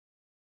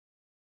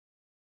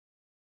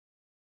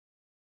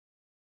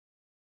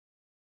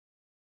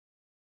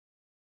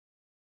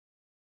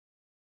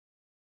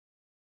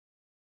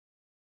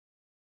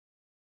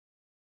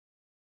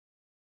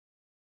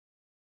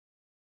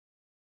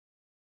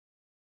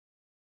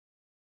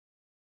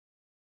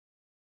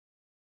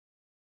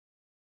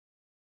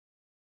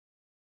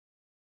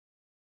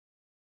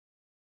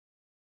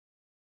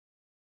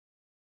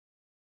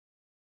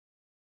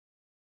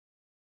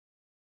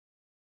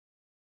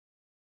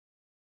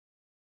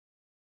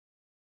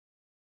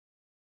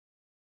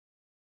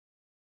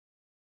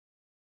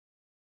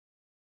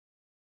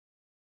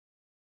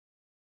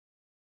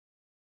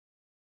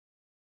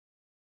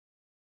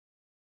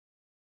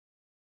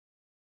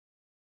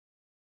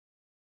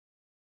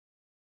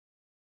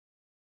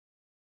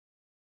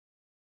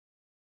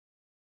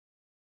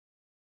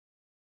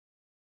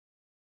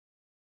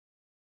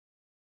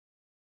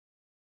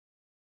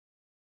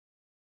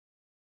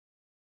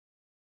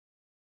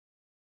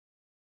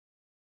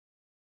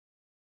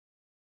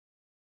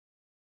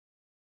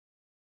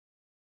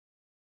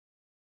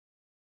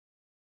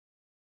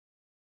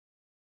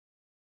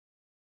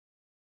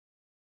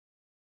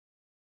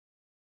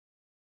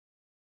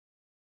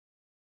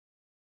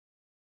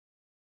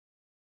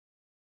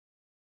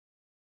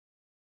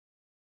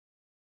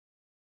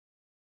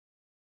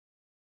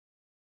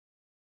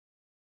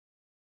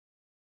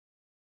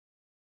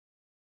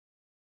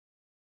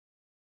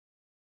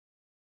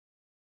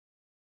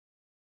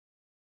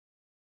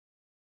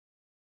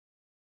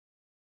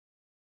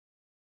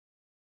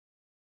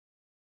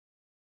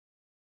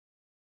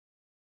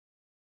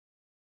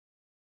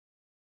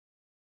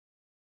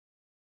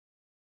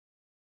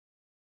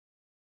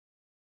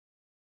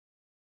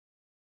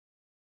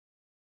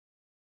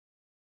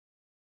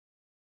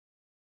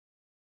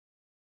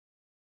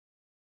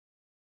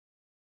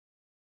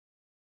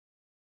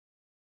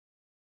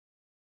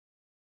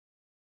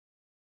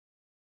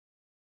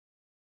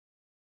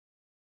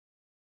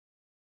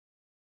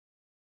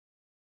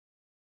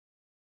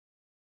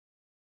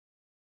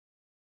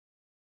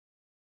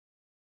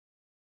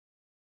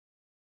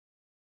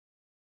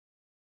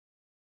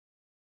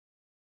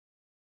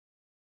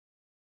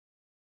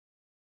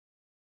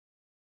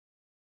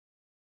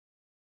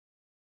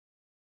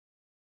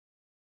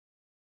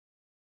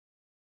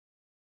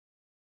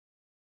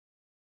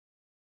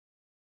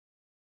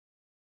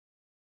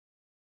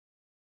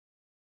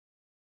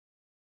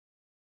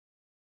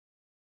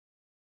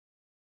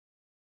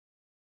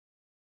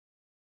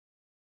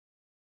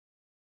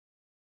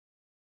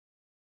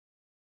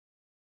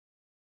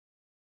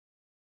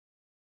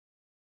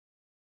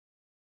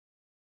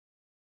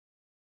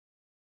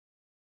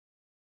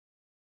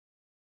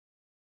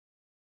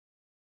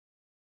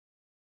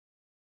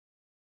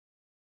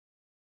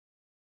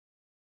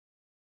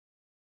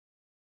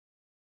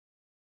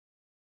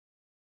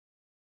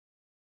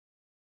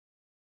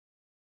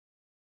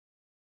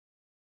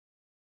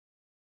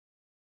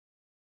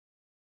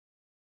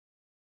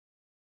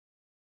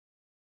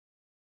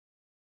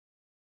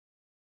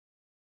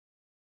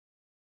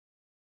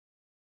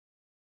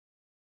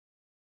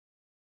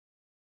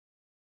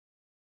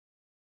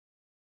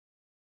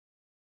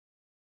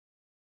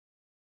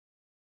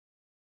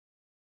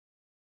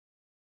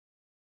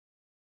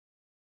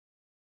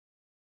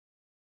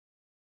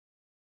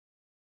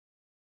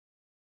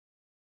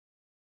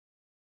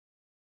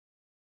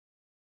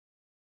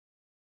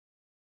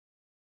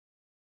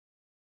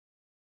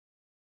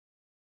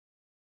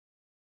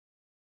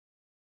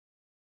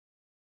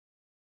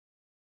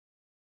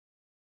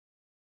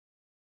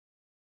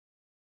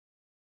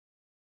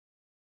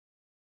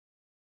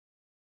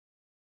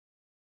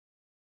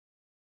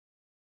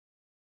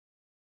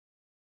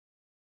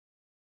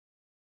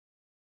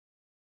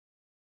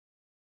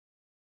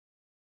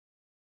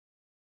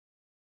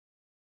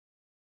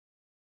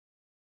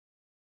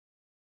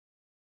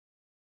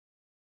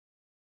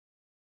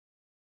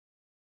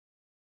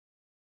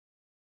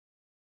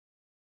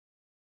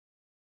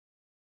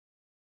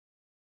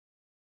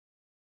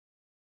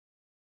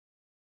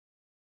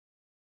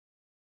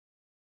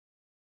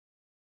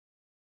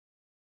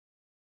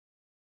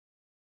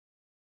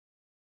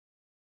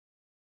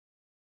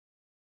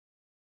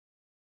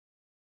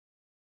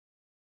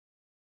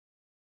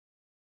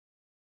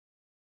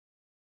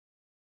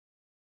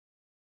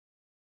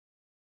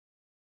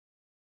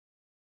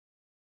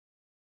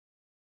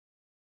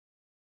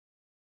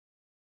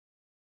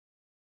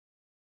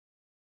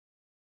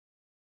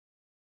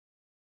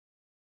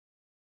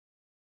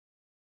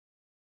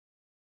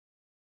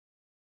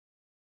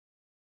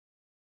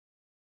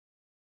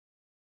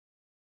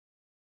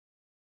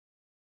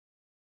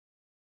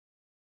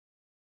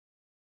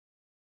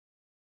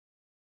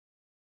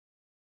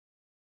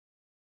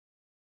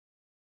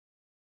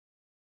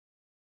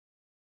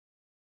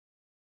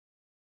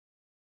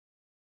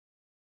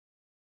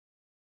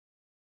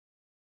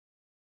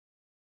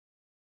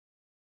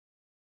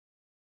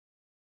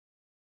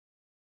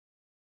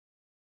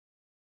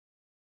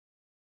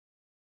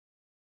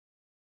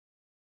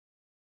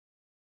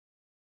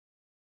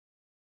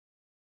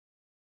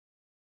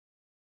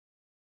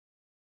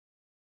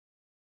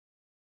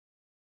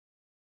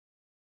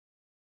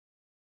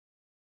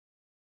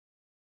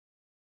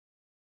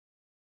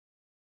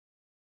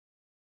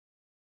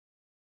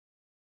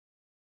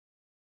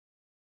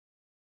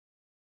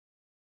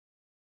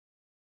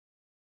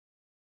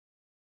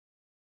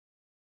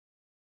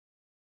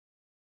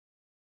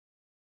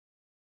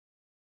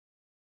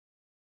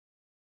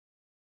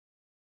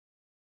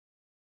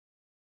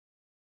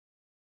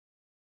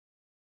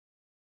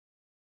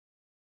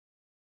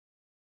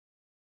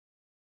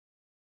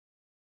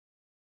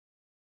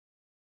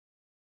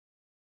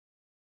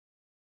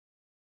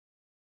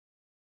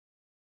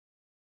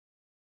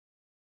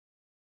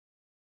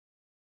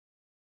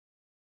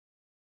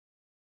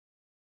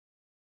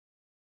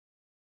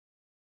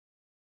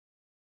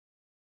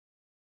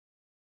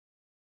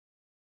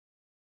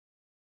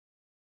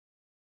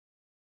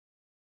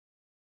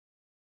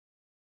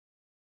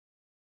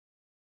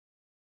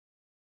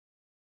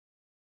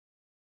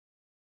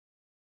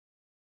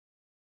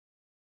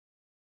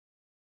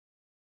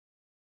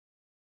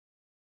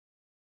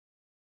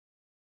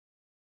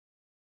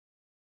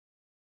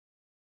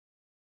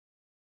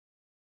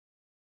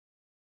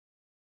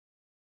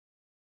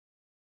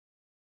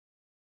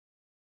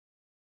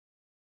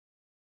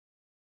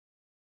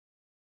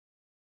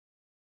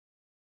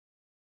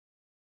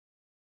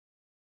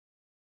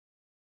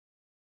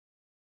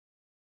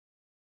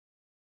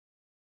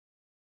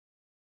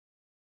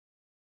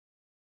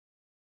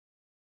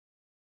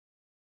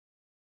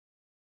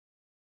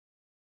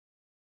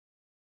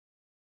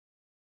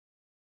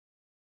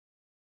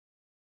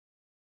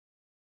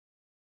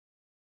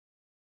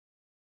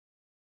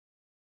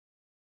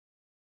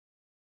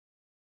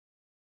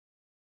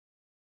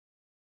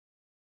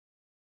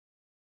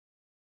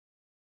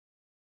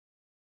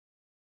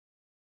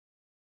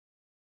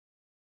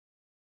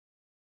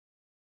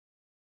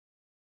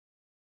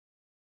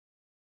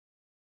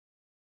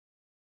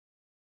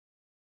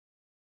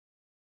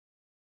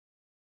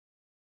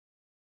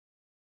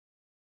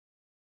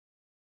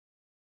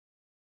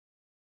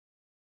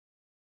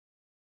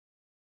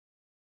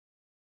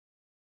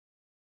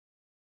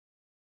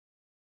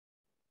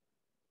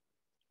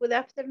Good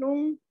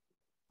afternoon.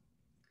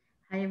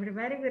 Hi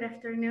everybody, good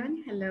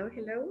afternoon. Hello,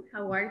 hello,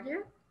 how are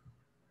you?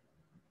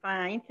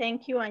 Fine,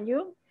 thank you. And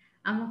you?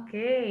 I'm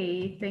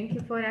okay, thank you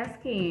for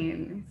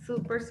asking.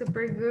 Super,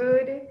 super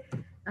good.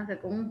 Hasta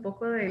como un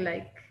poco de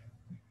like,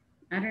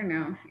 I don't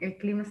know, el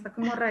clima está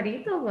como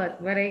rarito,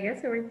 but I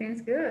guess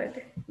everything's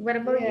good. What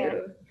about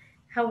you?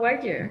 How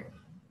are you?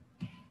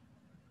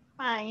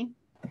 Fine.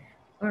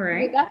 All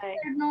right. Good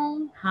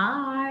afternoon.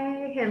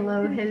 Hi,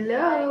 hello,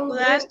 hello.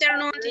 Good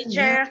afternoon,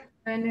 teacher.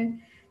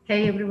 afternoon.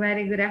 Hey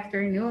everybody, good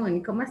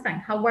afternoon. ¿Cómo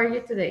están? How are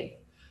you today?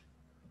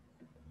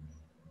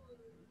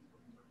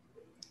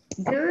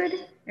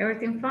 Good?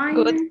 Everything fine?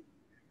 Good.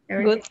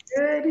 Everything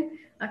good?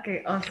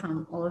 Okay,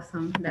 awesome,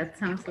 awesome. That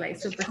sounds like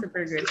super,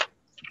 super good.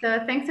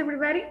 So thanks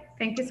everybody.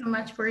 Thank you so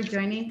much for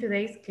joining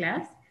today's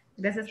class.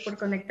 Gracias por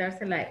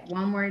conectarse like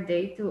one more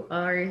day to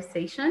our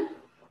session.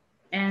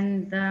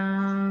 And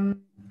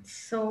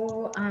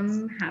so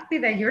I'm happy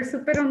that you're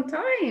super on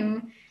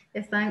time.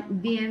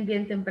 Están bien,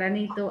 bien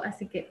tempranito.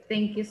 Así que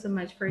thank you so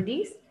much for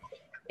this.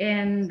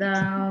 And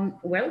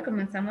well,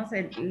 comenzamos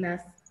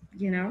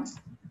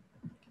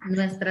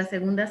nuestra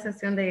segunda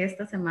sesión de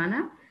esta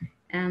semana.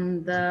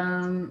 And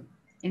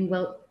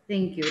well,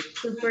 thank you.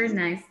 Super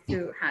nice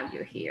to have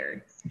you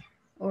here.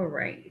 All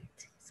right.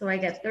 So I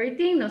got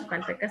 13. Nos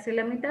falta casi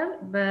la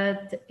mitad,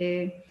 but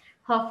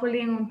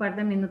hopefully en un par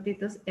de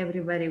minutitos,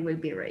 everybody will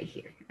be right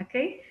here.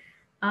 Okay.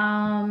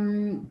 Allow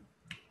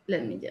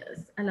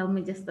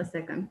me just a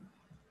second.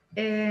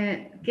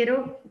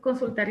 Quiero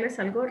consultarles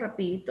algo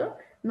rapidito.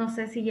 No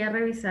sé si ya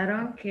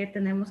revisaron que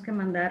tenemos que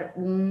mandar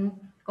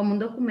como un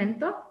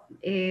documento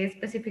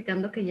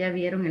especificando que ya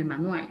vieron el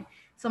manual.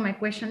 So my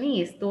question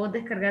is, ¿todos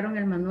descargaron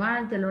el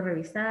manual? ¿Ya lo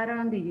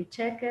revisaron? Did you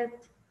check it?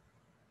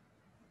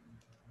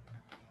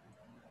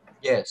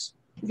 Yes.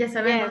 ¿Ya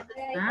saben dónde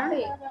está?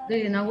 Do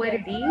you know where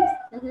it is?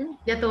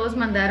 Ya todos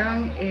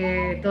mandaron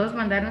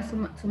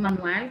su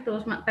manual,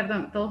 todos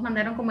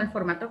mandaron como el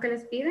formato que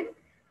les piden,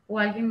 o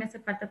alguien me hace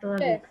falta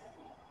todavía.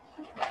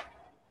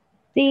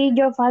 Sí,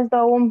 yo falto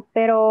aún,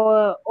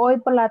 pero hoy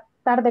por la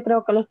tarde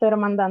creo que lo estoy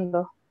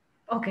mandando.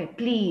 Ok,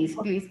 please,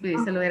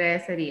 se lo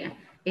agradecería.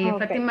 Okay.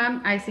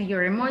 Fátima, I see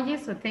your emoji,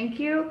 so thank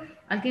you.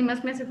 Alguien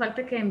más me hace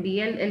falta que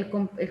envíe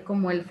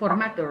como el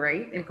formato,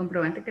 right? El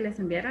comprobante que les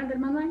enviaron del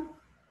manual.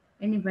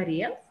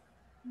 Anybody else?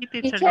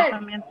 Teacher,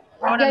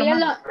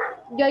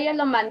 yo ya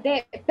lo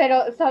mandé,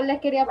 pero solo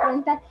les quería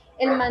preguntar,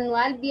 ¿el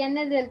manual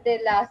viene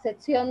desde la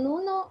sección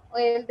 1 o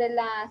el de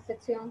la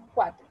sección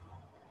 4?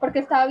 Porque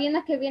estaba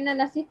viendo que vienen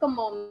así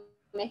como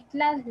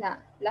mezcladas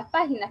las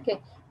páginas, que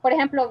por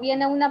ejemplo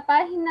viene una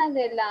página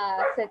de la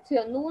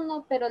sección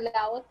 1, pero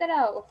la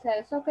otra, o sea,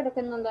 eso creo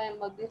que no lo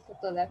hemos visto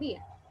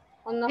todavía.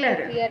 O no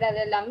sé si era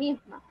de la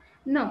misma.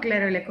 No,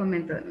 claro, le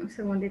comento. Un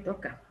segundito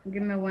acá.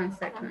 Give me one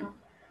second.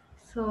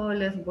 So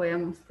les voy a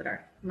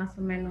mostrar más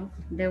o menos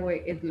the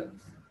way it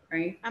looks,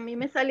 right? A mí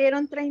me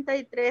salieron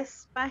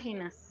 33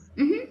 páginas.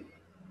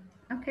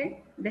 Ok,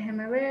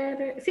 déjenme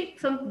ver. Sí,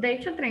 son de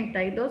hecho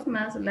 32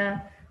 más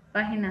la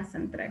página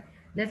central.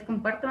 Les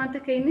comparto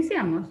antes que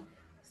iniciamos.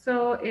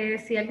 So,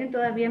 si alguien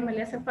todavía me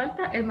le hace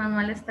falta, el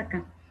manual está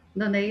acá.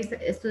 Donde dice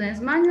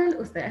Students Manual,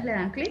 ustedes le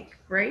dan clic,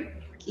 right?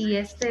 Y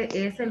este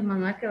es el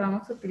manual que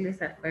vamos a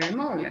utilizar para el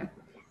módulo.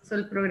 So,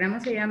 el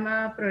programa se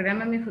llama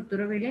Programa Mi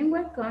Futuro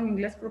Bilingüe con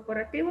Inglés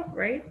Corporativo,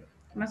 right?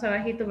 Más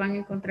abajito van a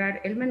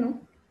encontrar el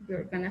menú.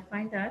 You're gonna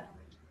find that.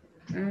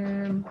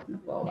 No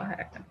puedo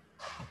bajar acá.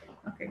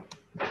 Ok.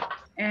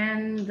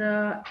 And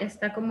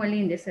está como el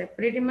índice.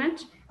 Pretty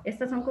much,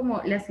 estas son como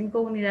las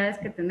 5 unidades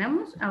que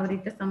tenemos.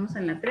 Ahorita estamos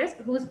en la 3.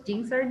 Whose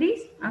genes are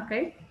these?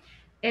 Ok.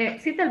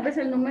 Sí, tal vez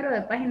el número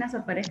de páginas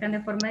aparezcan de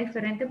forma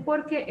diferente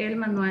porque el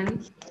manual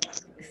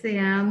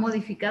se ha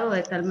modificado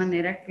de tal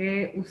manera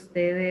que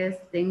ustedes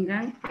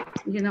tengan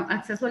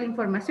acceso a la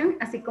información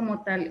así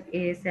como tal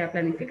se ha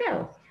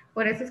planificado.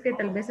 Por eso es que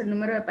tal vez el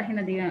número de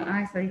páginas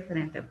diga, está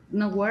diferente.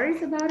 No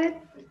worries about it.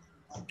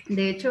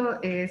 De hecho,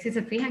 si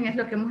se fijan es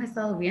lo que hemos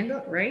estado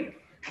viendo, right?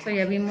 So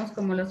ya vimos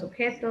como los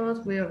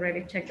objetos, we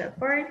already checked that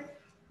part.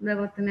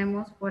 Luego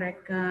tenemos por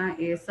acá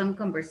some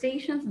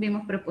conversations,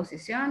 vimos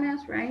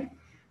preposiciones, right?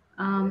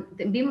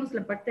 Vimos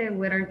la parte de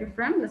where are you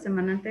from la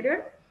semana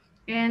anterior.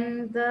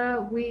 And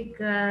we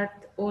got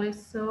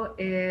also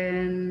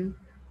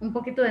un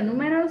poquito de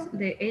números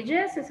de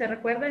ellas, si se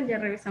recuerdan, ya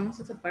revisamos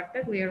esa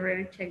parte, we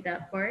already checked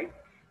that part.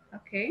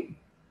 Okay.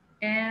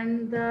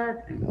 And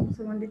un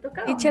segundito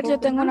acá. Teacher, yo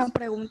tengo una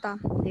pregunta.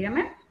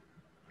 Dígame.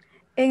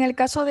 En el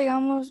caso,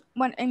 digamos,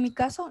 bueno, en mi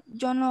caso,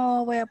 yo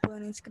no voy a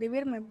poder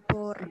inscribirme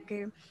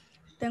porque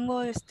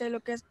tengo lo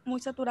que es muy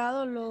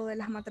saturado, lo de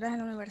las materias en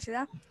la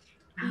universidad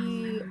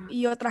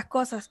y otras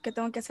cosas que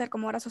tengo que hacer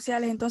como horas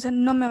sociales, entonces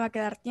no me va a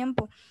quedar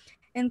tiempo.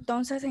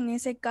 Entonces, en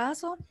ese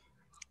caso,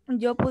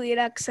 yo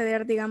pudiera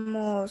acceder,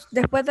 digamos,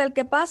 después del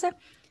que pase,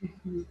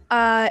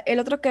 el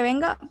otro que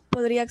venga,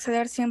 podría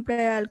acceder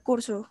siempre al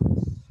curso.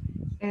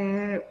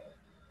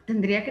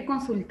 Tendría que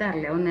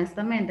consultarle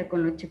honestamente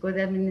con los chicos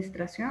de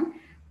administración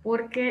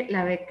porque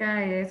la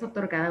beca es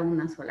otorgada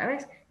una sola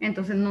vez.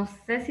 Entonces, no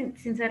sé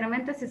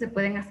sinceramente si se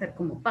pueden hacer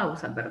como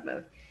pausas,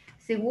 ¿verdad?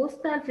 Si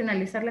gusta, al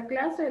finalizar la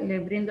clase, le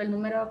brindo el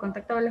número de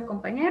contacto a los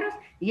compañeros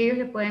y ellos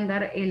le pueden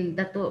dar el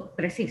dato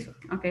preciso,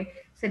 ¿ok?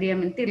 Sería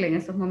mentirle en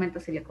estos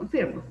momentos si le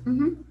confirmo.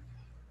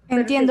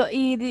 Entiendo.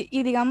 Sí.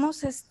 Y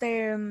digamos,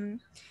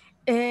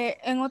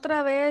 en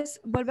otra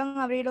vez vuelvan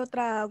a abrir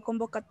otra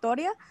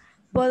convocatoria,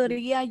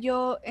 ¿podría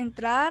yo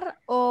entrar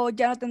o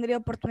ya no tendría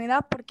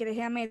oportunidad porque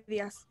dejé a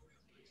medias?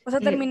 O sea,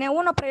 terminé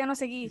uno, pero ya no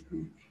seguí.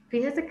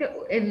 Fíjese que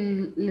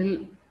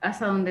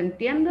hasta donde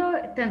entiendo,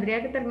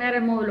 tendría que terminar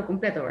el módulo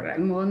completo, ¿verdad?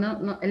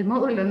 El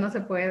módulo no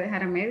se puede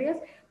dejar a medias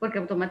porque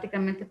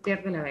automáticamente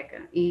pierde la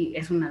beca. Y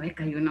es una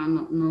beca y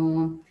uno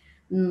no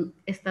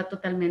está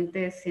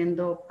totalmente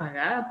siendo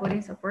pagada por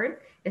INSAFORP.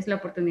 Es la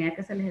oportunidad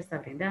que se les está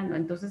brindando.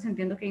 Entonces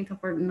entiendo que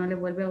INSAFORP no le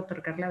vuelve a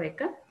otorgar la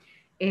beca.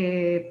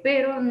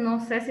 Pero no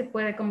sé si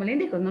puede, como le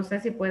indico, no sé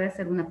si puede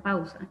hacer una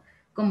pausa.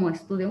 Como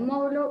estudia un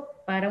módulo,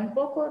 para un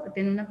poco,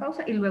 tiene una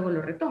pausa y luego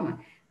lo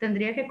retoma.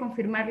 Tendría que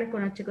confirmarle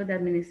con los chicos de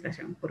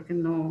administración, porque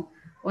no,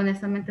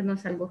 honestamente no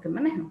es algo que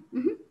manejo.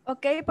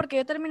 Ok, porque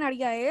yo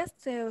terminaría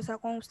o sea,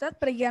 con usted,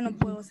 pero ya no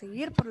puedo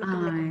seguir por lo que le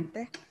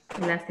comenté.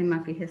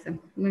 Lástima, fíjese.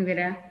 Me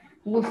hubiera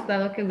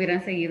gustado que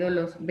hubieran seguido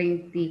los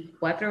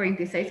 24,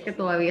 26 que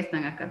todavía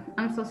están acá.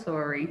 I'm so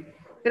sorry.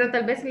 Pero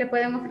tal vez le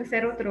pueden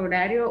ofrecer otro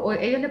horario o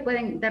ellos le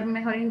pueden dar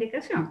mejor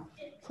indicación.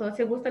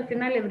 Si gusta al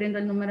final le brindo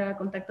el número de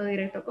contacto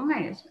directo con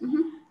ellos.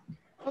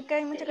 Ok,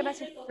 muchas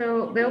gracias.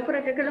 Veo por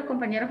acá que los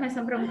compañeros me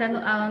están preguntando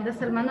a dónde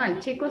está el manual.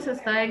 Chicos,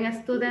 está en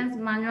Students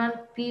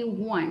Manual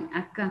P1,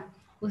 acá.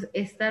 Pues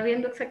está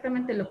viendo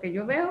exactamente lo que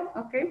yo veo,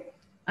 ¿ok?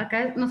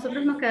 Acá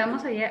nosotros nos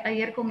quedamos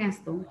ayer con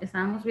esto.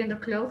 Estábamos viendo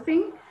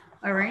clothing,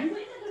 all right?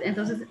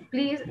 Entonces,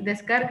 please,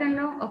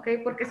 descárguenlo, ¿ok?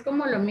 Porque es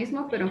como lo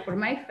mismo, pero en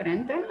forma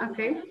diferente, ¿ok?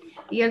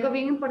 Y algo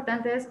bien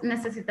importante es,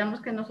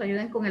 necesitamos que nos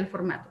ayuden con el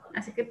formato.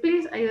 Así que,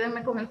 please,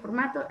 ayúdenme con el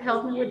formato.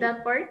 Help me with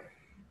that part.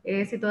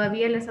 Si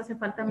todavía les hace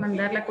falta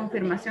mandar la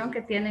confirmación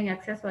que tienen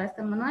acceso a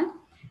este manual,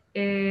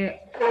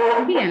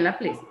 envíenla,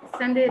 please.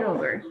 Send it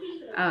over.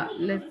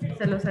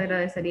 Se los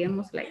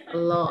agradeceríamos like a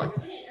lot.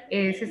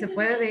 Si se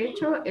puede, de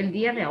hecho, el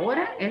día de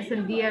ahora es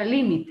el día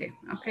límite,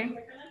 ¿ok?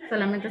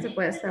 Solamente se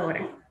puede hasta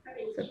ahora.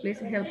 So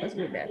please help us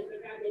with that.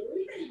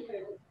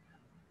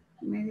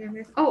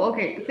 Oh,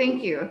 okay,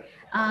 thank you.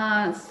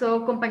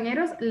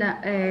 Compañeros,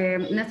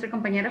 nuestra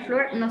compañera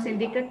Flor nos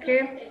indica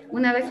que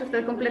una vez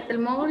usted complete el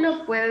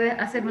módulo puede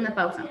hacer una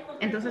pausa.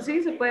 Entonces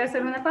sí, se puede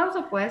hacer una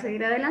pausa, puede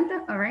seguir adelante,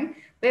 all right,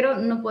 pero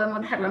no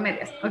podemos dejarlo a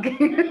medias, ok?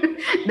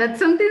 That's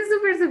something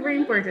super, super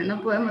important.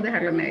 No podemos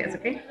dejarlo a medias,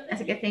 ok?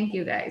 Así que thank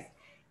you guys.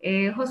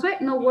 Josué,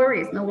 no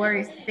worries, no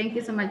worries. Thank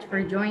you so much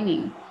for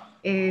joining.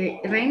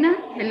 Reina,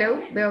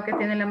 hello, veo que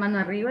tiene la mano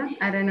arriba.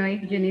 I don't know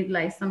if you need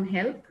like some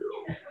help.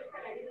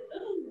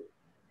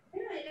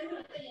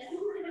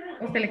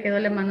 ¿Usted le quedó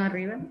la mano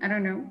arriba? I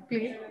don't know.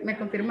 Please, ¿me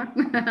confirma?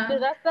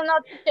 Good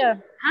afternoon,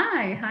 teacher.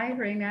 Hi,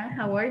 Reina.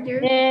 How are you?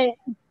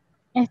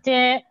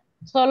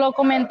 Solo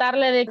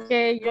comentarle de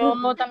que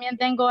yo también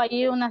tengo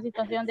ahí una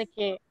situación de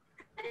que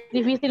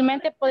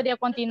difícilmente podría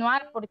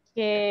continuar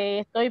porque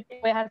estoy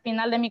pues al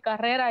final de mi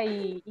carrera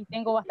y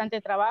tengo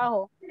bastante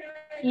trabajo.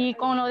 Y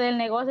con lo del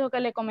negocio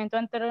que le comentó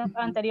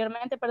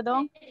anteriormente,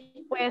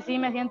 pues sí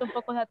me siento un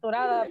poco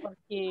saturada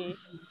porque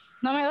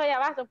no me doy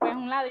abasto, pues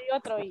un lado y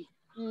otro y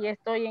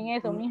estoy en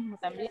eso mismo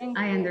también.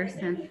 I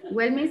understand.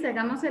 Well, Miss,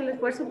 hagamos el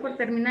esfuerzo por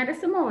terminar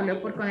este módulo,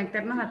 por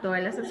conectarnos a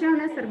todas las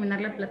sesiones, terminar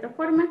la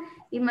plataforma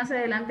y más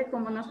adelante,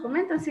 como nos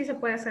comentan, sí se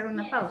puede hacer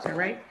una pausa,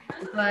 right?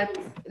 But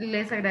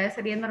les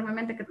agradecería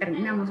enormemente que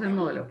terminamos el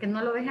módulo, que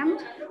no lo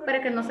dejemos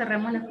para que no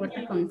cerremos las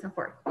puertas con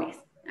INSAFORP,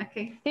 please.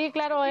 Okay. Sí,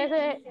 claro,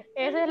 esa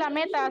es la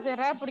meta,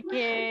 cerrar,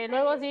 porque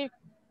luego sí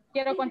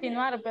quiero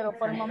continuar, pero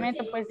por el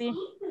momento pues sí,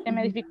 se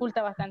me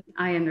dificulta bastante.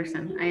 I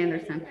understand.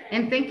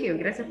 And thank you,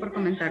 gracias por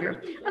comentarlo.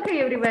 Okay,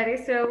 everybody,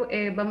 so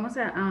vamos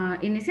a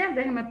iniciar.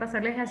 Déjenme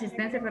pasarles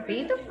asistencia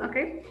rapidito,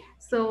 okay?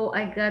 So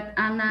I got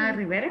Ana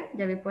Rivera,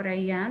 ya vi por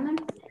ahí a Ana.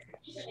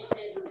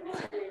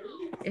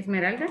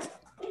 Esmeralda.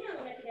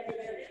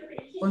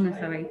 ¿O no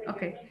estaba ahí?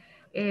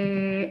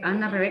 Okay.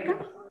 Ana Rebeca.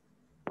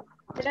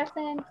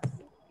 Present.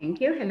 Thank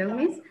you, hello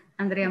Miss.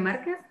 Andrea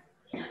Márquez.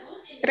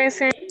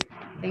 Present.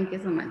 Thank you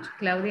so much.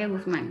 Claudia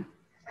Guzmán.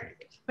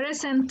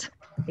 Present.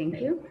 Thank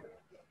you.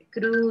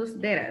 Cruz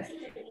Deras.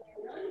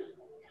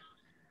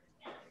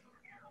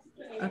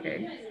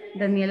 Okay.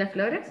 Daniela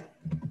Flores.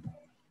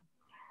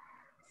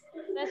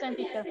 Present,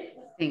 teacher.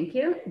 Thank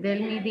you.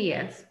 Delmi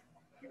Díaz.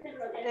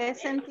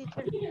 Present,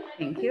 teacher.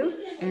 Thank you.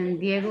 And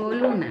Diego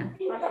Luna.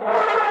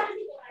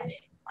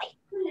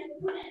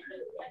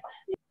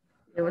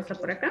 Diego está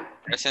por acá.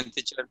 Present,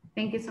 teacher.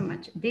 Thank you so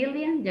much.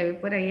 Dilia, ya vi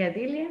por ahí a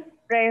Dilia.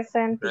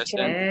 Present,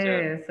 teacher.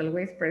 Yes,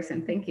 always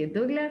present. Thank you.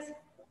 Douglas.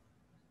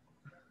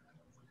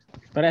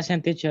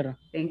 Present, teacher.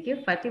 Thank you.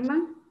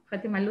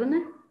 Fátima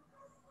Luna.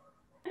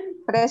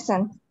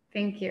 Present.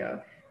 Thank you.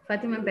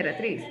 Fátima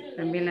Emperatriz,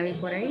 también la vi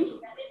por ahí.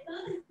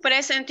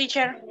 Present,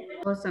 teacher.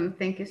 Awesome,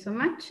 thank you so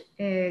much.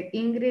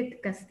 Ingrid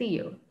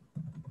Castillo.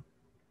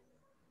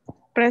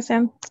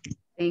 Present.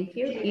 Thank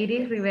you.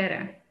 Iris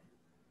Rivera.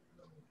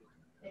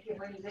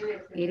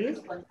 Iris.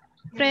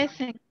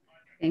 Present.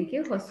 Thank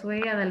you.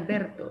 Josué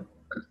Adalberto.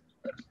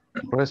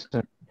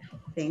 Present.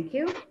 Thank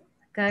you.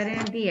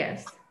 Karen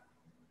Díaz.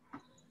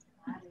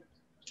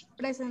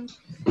 Present.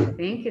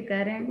 Thank you,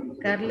 Karen.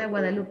 Carla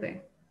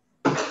Guadalupe.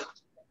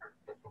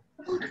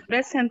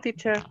 Present,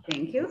 teacher.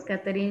 Thank you.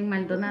 Catherine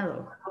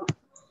Maldonado.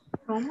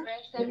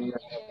 Present.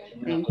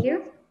 Thank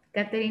you.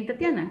 Catherine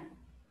Tatiana.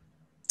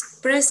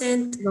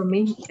 Present.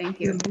 Thank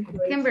you.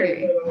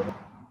 Kimberly.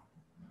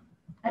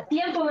 A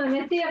tiempo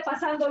me metía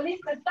pasando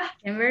lista.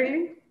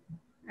 Kimberly,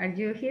 are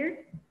you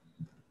here?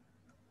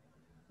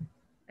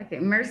 Okay,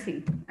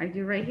 Mercy. Are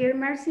you right here,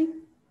 Mercy?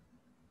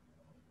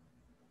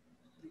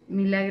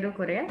 Milagro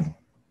Correas.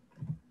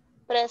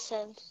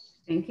 Present.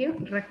 Thank you.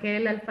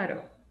 Raquel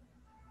Alfaro.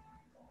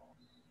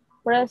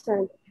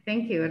 Present.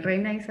 Thank you.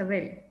 Reina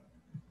Isabel.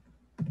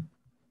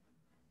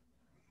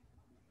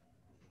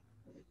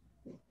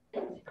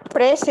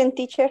 Present,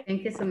 teacher.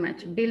 Thank you so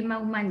much. Vilma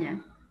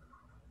Umaña.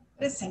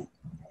 Present.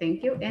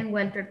 Thank you. And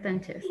Walter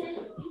Tánchez.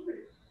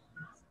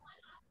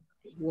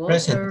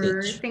 Present,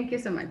 Walter, teacher. thank you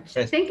so much.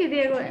 Present. Thank you,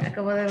 Diego.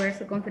 Acabo de ver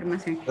su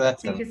confirmación.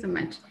 Present. Thank you so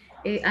much.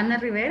 Ana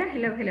Rivera,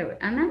 hello, hello.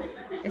 Ana,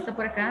 ¿está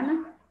por acá,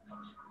 Ana?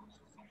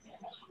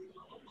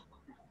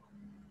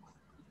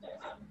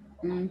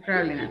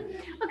 Probably not.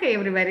 Okay,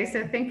 everybody.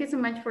 So thank you so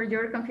much for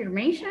your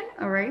confirmation.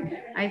 All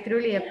right. I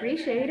truly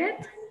appreciate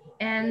it.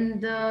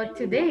 And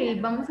today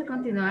vamos a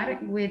continuar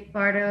with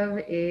part of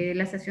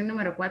la sesión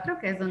número 4,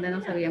 que es donde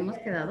nos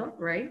habíamos quedado,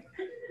 right?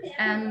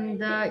 And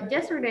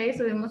yesterday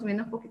estuvimos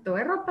viendo un poquito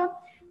de ropa.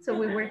 So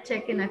we were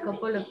checking a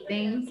couple of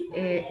things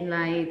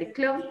like the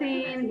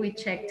clothing, we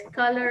checked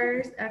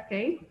colors,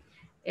 okay?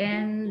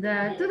 And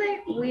today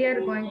we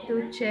are going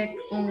to check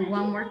on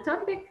one more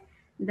topic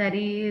that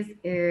is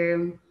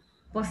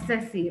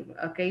possessive,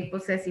 okay?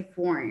 Possessive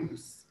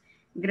forms.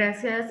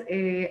 Gracias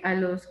a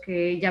los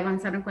que ya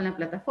avanzaron con la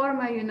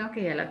plataforma,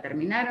 que ya la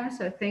terminaron.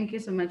 So thank you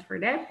so much for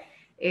that.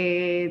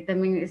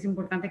 También es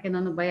importante que no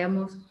nos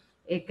vayamos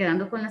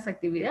quedando con las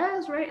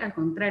actividades, right? Al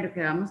contrario,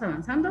 que vamos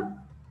avanzando.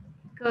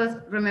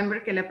 Because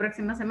remember que la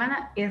próxima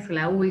semana es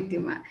la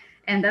última.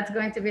 And that's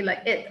going to be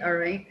like it, all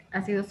right?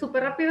 Ha sido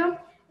súper rápido.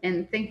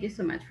 And thank you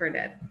so much for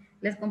that.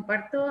 Les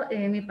comparto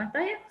mi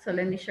pantalla. So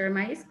let me share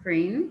my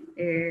screen.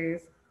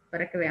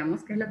 Para que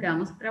veamos qué es lo que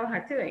vamos a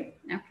trabajar today.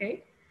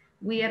 Okay.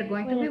 We are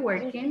going to be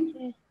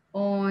working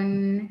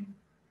on...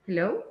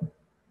 Hello?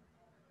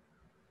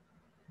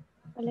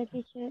 Hola,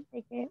 teacher.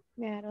 Es que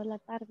me agarró la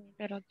tarde,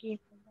 pero aquí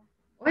estoy.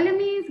 Hola,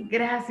 Miss.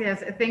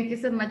 Gracias. Thank you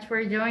so much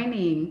for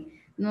joining.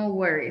 No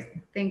worries.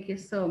 Thank you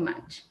so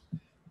much.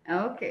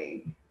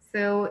 Okay.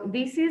 So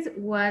this is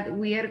what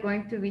we are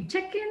going to be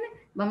checking.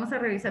 Vamos a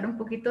revisar un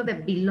poquito de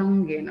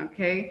belonging,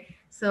 okay?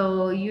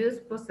 So use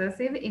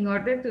possessive in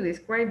order to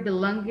describe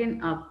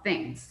belonging of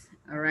things,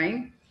 all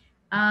right?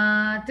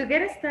 To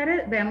get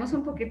started, veamos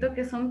un poquito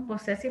qué son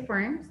possessive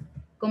forms,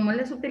 cómo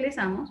les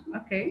utilizamos,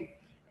 okay?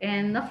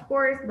 And of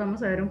course,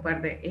 vamos a ver un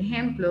par de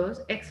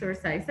ejemplos,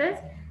 exercises.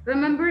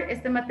 Remember,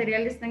 este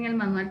material está en el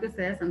manual que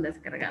ustedes han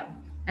descargado.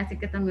 Así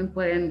que también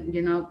pueden,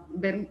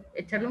 ver,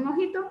 echarle un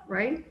ojito,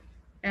 right?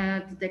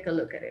 To take a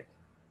look at it.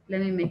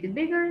 Let me make it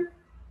bigger.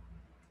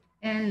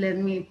 And let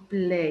me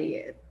play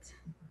it.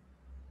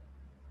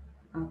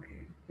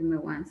 Okay, give me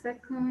 1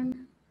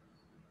 second.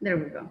 There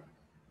we go.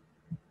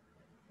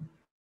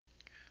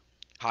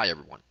 Hi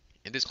everyone.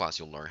 In this class,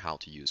 you'll learn how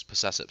to use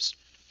possessives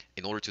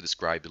in order to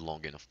describe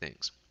belonging of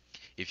things.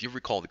 If you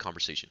recall the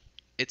conversation,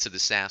 it's a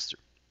disaster,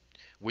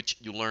 which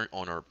you learned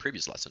on our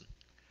previous lesson.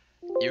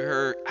 You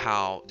heard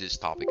how this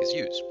topic is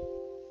used.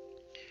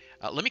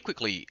 Let me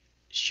quickly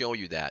show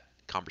you that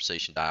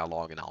conversation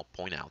dialogue and I'll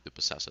point out the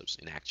possessives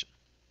in action.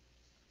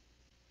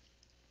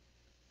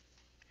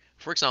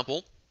 For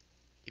example,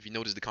 if you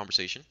notice the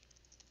conversation,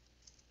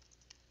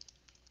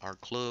 our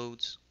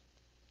clothes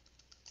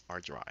are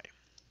dry.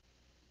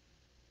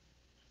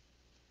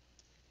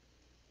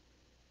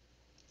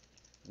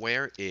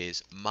 Where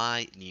is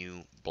my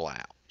new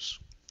blouse?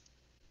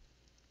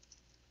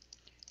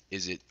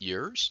 Is it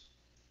yours?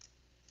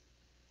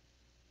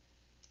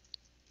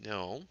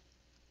 No,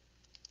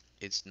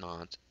 it's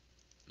not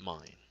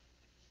mine.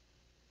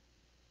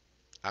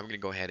 I'm going to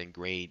go ahead and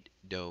grade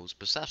those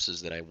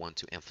possessives that I want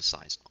to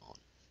emphasize on.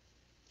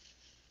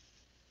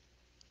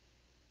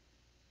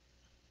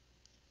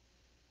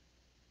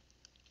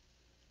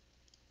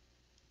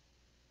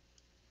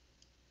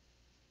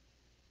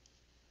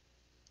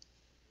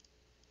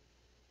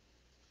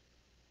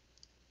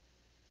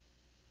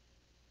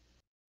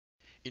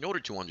 In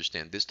order to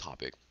understand this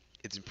topic,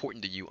 it's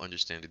important that you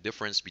understand the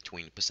difference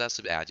between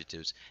possessive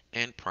adjectives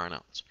and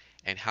pronouns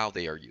and how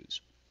they are used.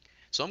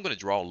 So I'm going to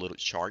draw a little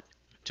chart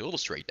to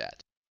illustrate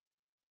that.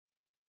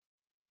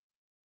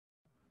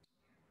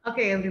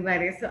 Okay,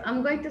 everybody, so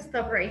I'm going to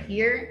stop right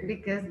here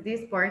because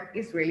this part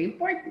is really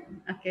important,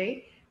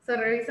 okay? So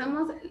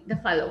revisamos the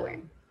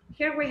following.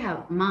 Here we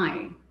have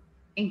mine,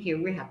 and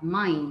here we have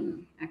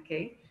mine,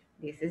 okay?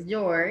 This is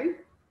your,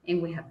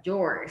 and we have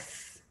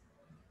yours.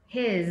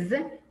 His,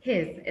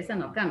 his, esa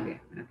no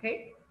cambia,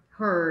 ¿ok?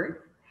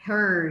 Her,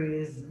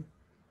 hers,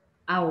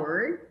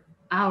 our,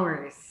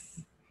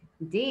 ours,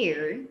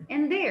 their,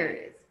 and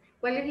theirs.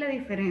 ¿Cuál es la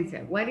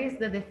diferencia? What is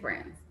the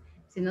difference?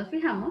 Si nos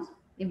fijamos,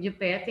 if you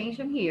pay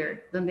attention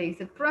here, donde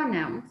dice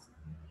pronouns,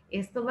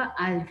 esto va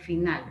al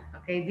final,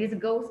 okay? This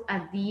goes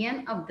at the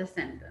end of the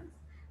sentence.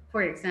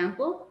 For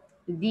example,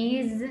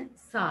 these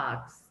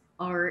socks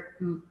are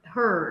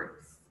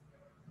hers.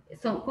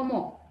 Son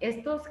como,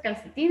 estos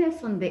calcetines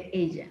son de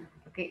ella,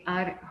 okay?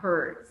 Are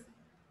hers.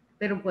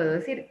 Pero puedo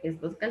decir,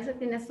 estos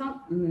calcetines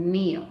son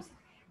míos.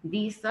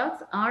 These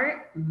socks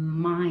are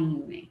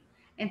mine.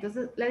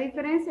 Entonces, la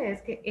diferencia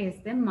es que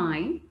este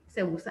mine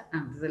se usa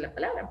antes de la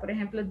palabra. Por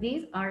ejemplo,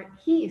 these are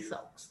his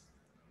socks.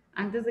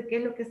 Antes de qué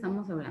es lo que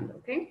estamos hablando,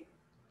 ¿ok?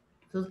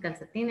 Sus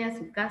calcetines,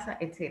 su casa,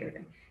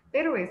 etc.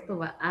 Pero esto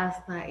va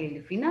hasta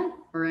el final,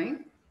 right?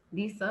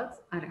 These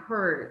socks are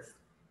hers.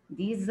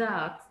 These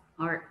socks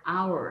are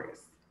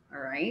ours,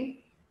 all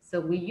right?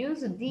 So we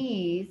use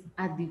these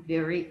at the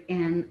very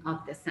end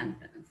of the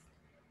sentence.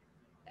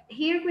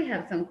 Here we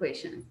have some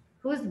questions.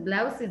 Whose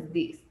blouse is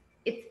this?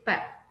 It's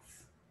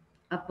Pat's.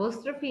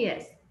 Apostrophe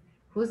S.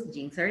 Whose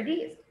jeans are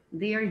these?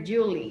 They are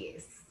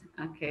Julie's.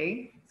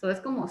 Okay. So es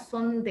como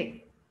son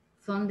de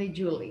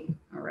Julie.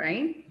 All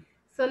right.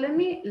 So let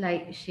me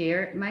like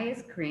share my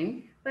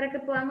screen para que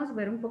podamos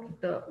ver un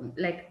poquito,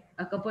 like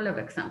a couple of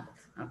examples.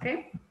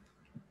 Okay.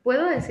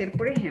 Puedo decir,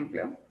 por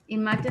ejemplo,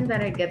 imagine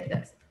that I get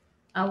this.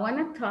 I want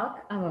to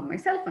talk about my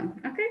cell phone.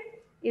 Okay.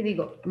 Y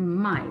digo,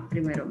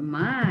 primero,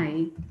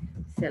 my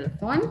cell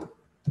phone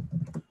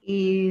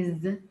is,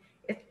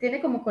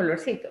 tiene como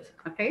colorcitos,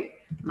 ¿ok?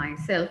 My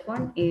cell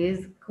phone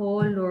is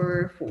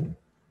colorful,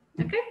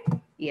 ¿ok?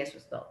 Y eso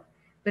es todo.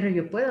 Pero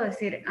yo puedo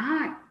decir,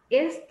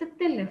 este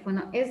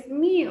teléfono es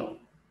mío.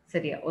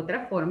 Sería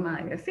otra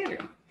forma de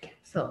decirlo.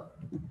 So,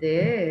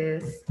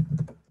 this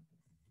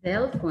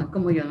cell phone,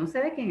 como yo no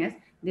sé de quién es,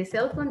 the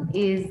cell phone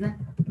is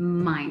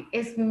mine,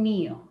 es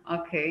mío,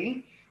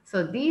 ¿ok?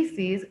 So, this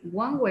is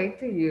one way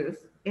to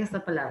use esta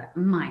palabra,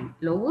 mine.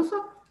 Lo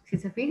uso, si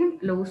se fijan,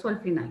 lo uso al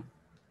final.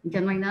 Ya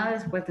no hay nada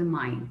después de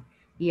mine.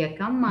 Y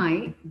acá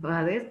my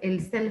va el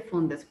cell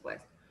phone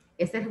después.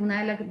 Esa es una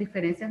de las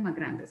diferencias más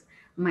grandes.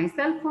 My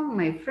cell phone,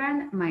 my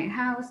friend, my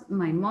house,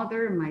 my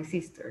mother, my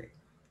sister.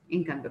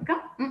 En cambio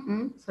acá,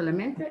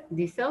 solamente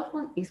the cell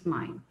phone is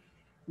mine.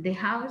 The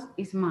house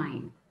is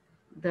mine.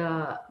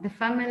 The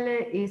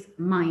family is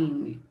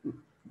mine.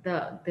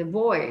 The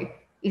boy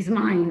is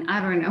mine.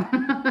 I don't know.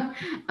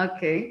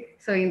 Ok.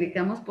 So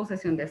indicamos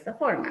posesión de esta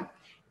forma.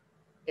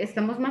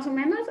 ¿Estamos más o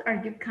menos?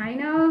 Are you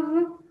kind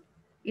of,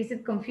 is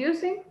it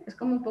confusing? ¿Es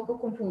como un poco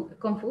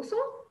confuso?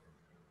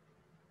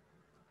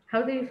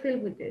 How do you feel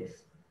with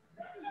this?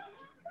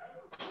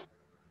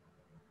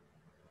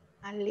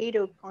 A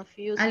little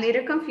confusing. A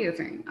little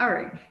confusing. All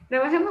right.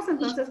 Trabajemos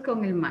entonces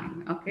con el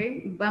mine, ¿ok?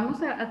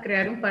 Vamos a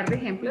crear un par de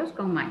ejemplos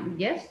con mine.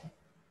 Yes?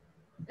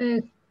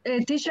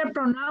 Teacher,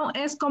 pronoun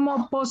es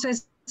como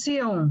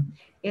posesión.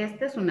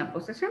 Esta es una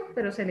posesión,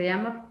 pero se le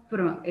llama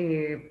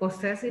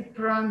possessive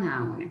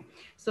pronoun.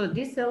 So,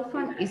 this cell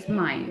phone is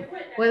mine.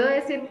 Puedo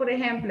decir, por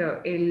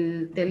ejemplo,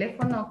 el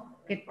teléfono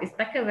que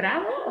está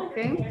quebrado, ¿ok?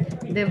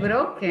 The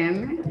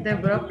broken,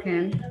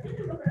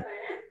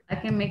 I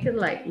can make it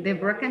like, the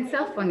broken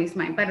cell phone is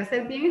mine. Para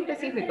ser bien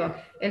específico,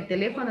 el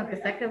teléfono que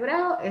está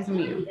quebrado es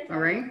mío, all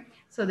right?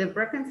 So, the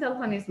broken cell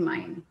phone is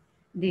mine.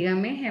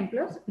 Díganme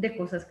ejemplos de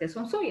cosas que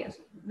son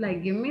suyas.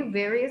 Like, give me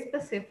very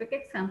specific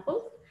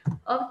examples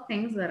of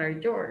things that are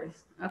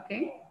yours,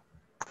 okay?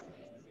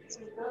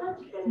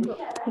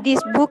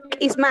 This book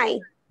is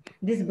mine.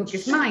 This book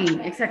is mine,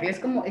 exacto, es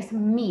como, es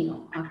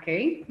mío,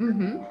 ok?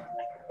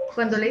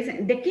 Cuando le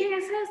dicen, ¿de quién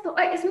es esto?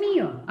 Ay, es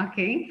mío, ok?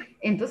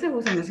 Entonces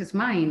usamos es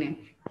mine.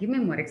 Give me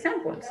more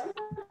examples.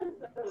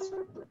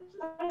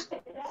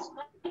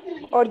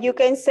 Or you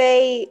can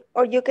say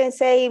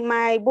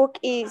my book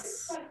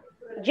is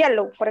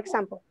yellow, for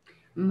example.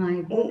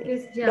 My book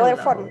is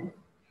yellow.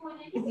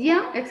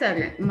 Yeah,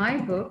 exactly. My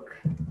book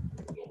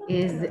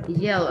is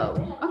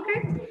yellow.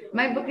 Okay.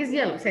 My book is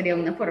yellow sería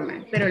una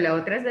forma. Pero la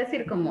otra es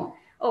decir como,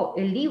 oh,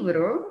 el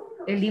libro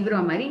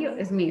amarillo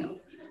es mío.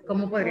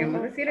 ¿Cómo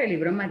podríamos decir el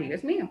libro amarillo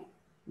es mío?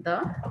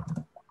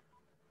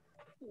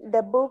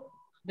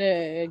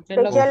 The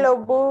yellow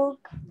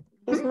book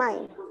is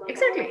mine.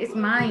 Exactly, it's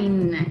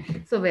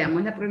mine. So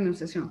veamos la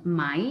pronunciación.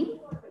 My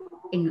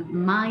en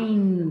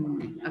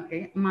mine.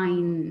 Okay,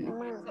 mine.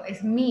 So,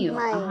 es mío.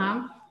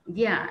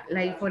 Yeah,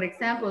 like for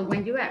example,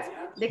 when you ask,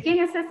 ¿de quién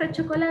es este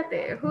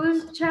chocolate?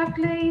 Whose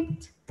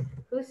chocolate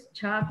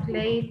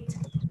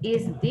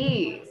is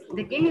this?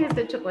 ¿De quién es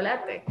este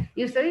chocolate?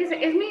 Y usted dice,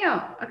 es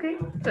mío, okay?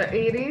 So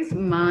it is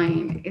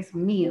mine, es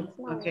mío,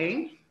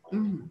 okay?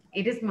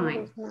 It is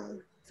mine.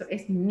 So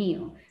es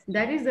mío.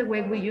 That is the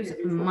way we use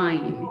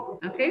mine,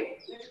 okay?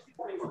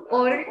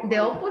 Or the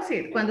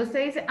opposite, cuando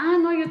usted dice,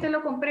 no, yo te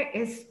lo compré,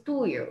 es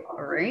tuyo,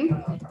 alright?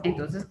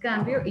 Entonces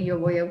cambio y yo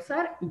voy a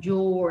usar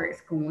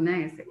yours con una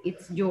S.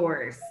 It's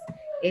yours.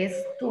 Es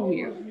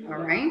tuyo,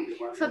 alright?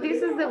 So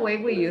this is the way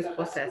we use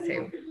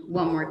possessive.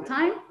 one more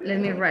time. Let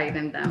me write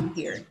them down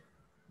here.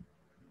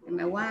 Give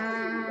me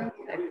 1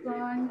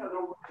 second.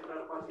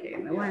 Okay,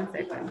 give me 1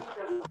 second.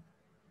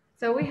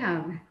 So we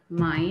have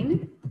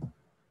mine,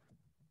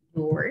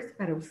 yours,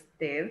 para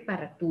usted,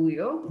 para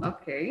tuyo,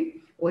 ok,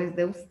 o es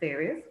de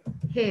ustedes,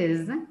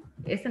 his,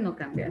 ese no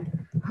cambia,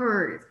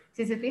 hers.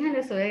 Si se fijan, le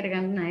estoy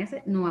agregando una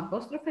S, no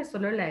apóstrofe,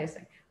 solo la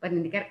S, para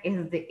indicar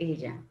es de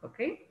ella, ok.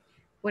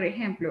 Por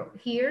ejemplo,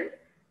 here,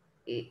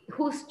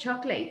 whose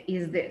chocolate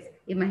is this?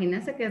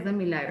 Imagínense que es de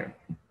Milagro.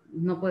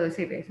 No puedo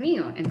decir es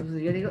mío,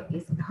 entonces yo digo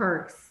it's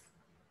hers.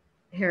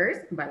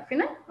 Hers va al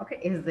final, ok,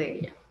 es de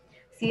ella.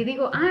 Si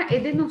digo,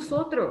 es de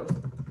nosotros,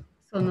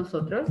 son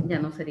nosotros, ya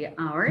no sería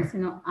ours,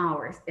 sino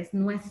ours, es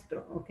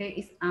nuestro, ok,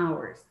 it's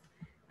ours.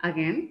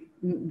 Again,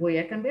 voy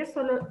a cambiar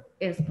solo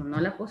esto, no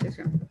la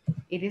posición.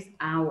 It is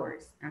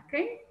ours, ok.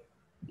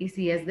 Y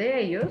si es de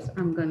ellos,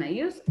 I'm gonna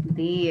use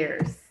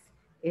theirs,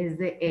 es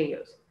de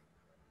ellos.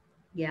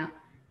 Yeah.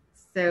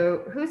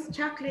 So, whose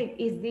chocolate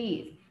is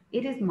this?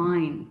 It is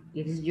mine.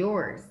 It is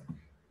yours.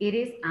 It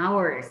is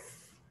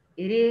ours.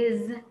 It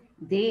is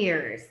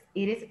theirs.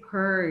 It is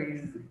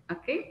hers.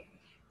 Okay?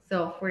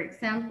 So, for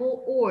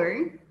example,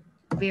 or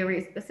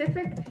very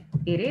specific,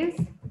 it is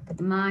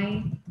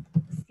my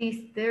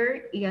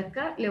sister. Y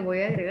acá le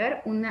voy a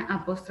agregar una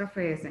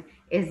apóstrofe S.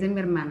 Es de mi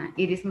hermana.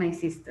 It is my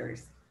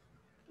sister's.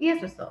 Y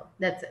eso es todo.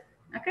 That's it.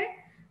 Okay?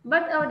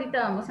 But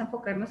ahorita vamos a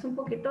enfocarnos un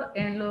poquito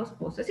en los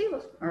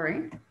posesivos. All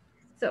right?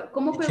 So,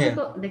 ¿cómo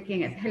pregunto de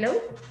quién es? Hello.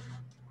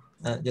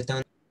 Yo tengo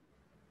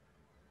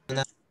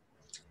una...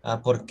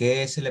 ¿por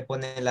qué se le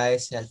pone la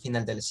S al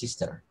final del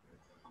sister?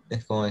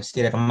 Es como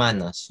decir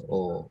hermanas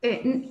o...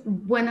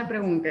 Buena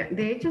pregunta.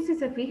 De hecho, si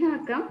se fijan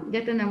acá,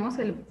 ya tenemos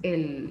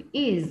el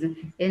is.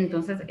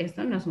 Entonces,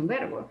 esto no es un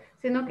verbo,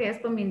 sino que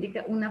esto me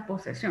indica una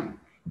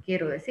posesión.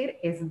 Quiero decir,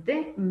 es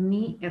de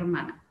mi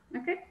hermana.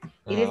 ¿Ok?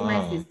 It is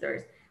my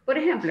sister's. Por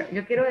ejemplo,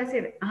 yo quiero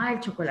decir, el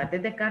chocolate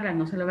es de Carla,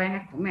 no se lo vayan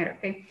a comer,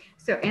 ¿ok?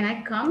 So, and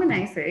I come and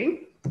I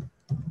say,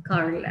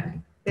 Carla.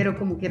 Pero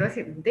como quiero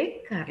decir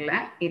de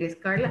Carla, it is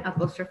Carla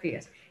apostrophe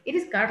S. It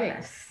is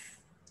Carla's,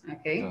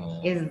 ¿ok?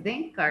 Es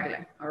de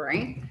Carla, all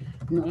right?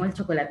 No, el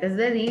chocolate es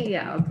de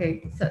Delia, ¿ok?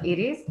 So, it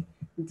is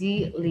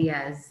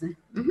Delia's.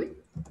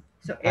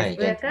 So,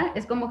 esto de acá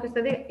es como que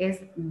usted diga,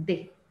 es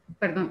de.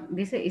 Perdón,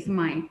 dice is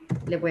mine.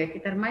 Le voy a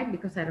quitar mine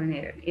because I don't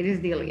need it. It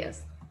is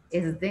Delia's.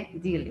 Es de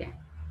Delia.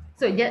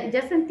 So, ya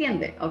se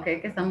entiende, ¿ok?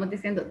 Que estamos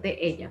diciendo de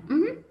ella.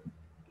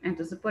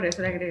 Entonces, por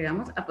eso le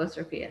agregamos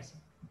apostrophe S.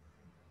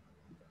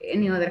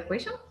 Any other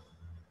question?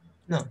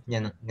 No,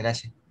 ya no.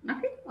 Gracias.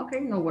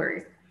 Okay, no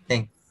worries.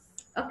 Thanks.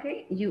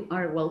 Okay, you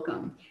are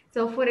welcome.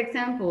 So, for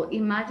example,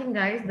 imagine,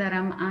 guys, that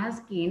I'm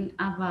asking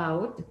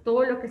about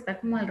todo lo que está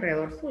como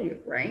alrededor suyo,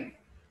 right?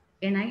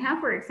 And I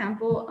have, for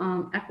example,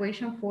 a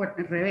question for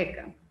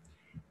Rebecca.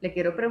 Le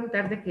quiero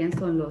preguntar de quién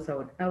son los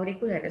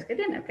auriculares que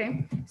tiene, ¿ok?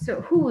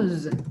 So,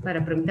 whose,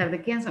 para preguntar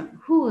de quién son,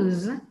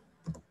 whose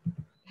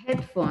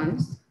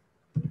headphones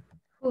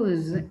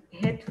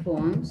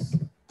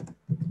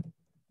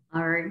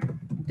are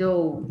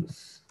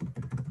those?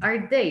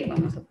 Are they,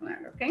 vamos a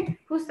poner, ¿ok?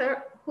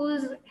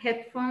 Whose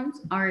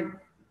headphones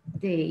are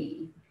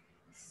they?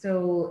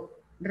 So,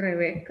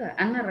 Rebecca,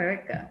 Ana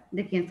Rebecca,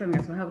 ¿de quién son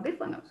esos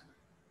audífonos?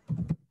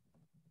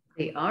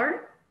 They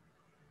are...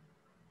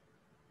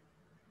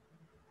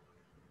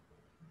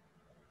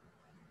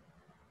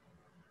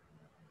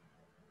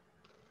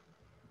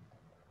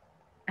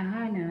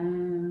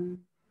 Ana,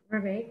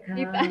 Rebecca.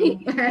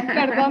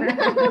 Perdón.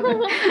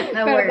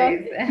 No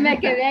worries. Me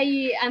quedé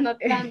ahí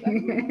anotando.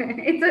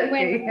 It's okay.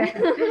 Bueno.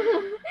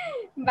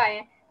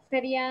 Vaya,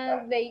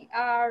 sería they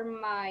are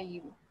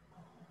my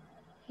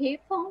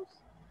headphones.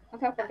 O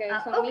sea, porque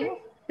son míos.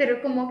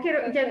 Pero como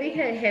quiero, ya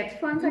dije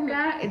headphones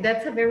acá,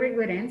 that's a very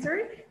good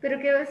answer, pero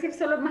quiero decir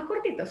solo más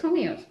cortito, son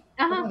míos.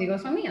 Como digo,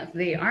 son míos.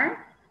 They are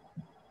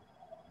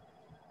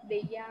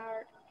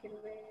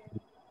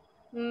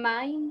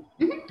mine.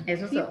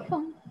 Eso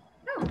son.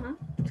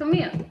 Son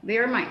míos. They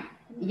are mine.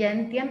 Ya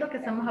entiendo que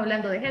estamos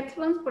hablando de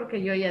headphones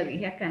porque yo ya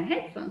dije acá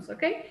headphones,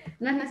 ¿ok?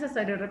 No es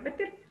necesario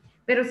repetir.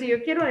 Pero si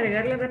yo quiero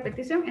agregar la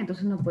repetición,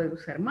 entonces no puedo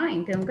usar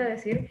mine. Tengo que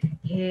decir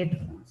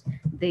headphones.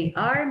 They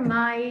are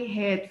my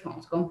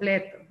headphones.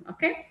 Completo,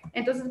 ¿ok?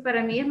 Entonces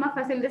para mí es más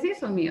fácil decir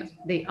son míos.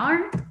 They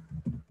are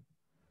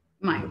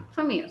mine.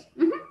 Son míos.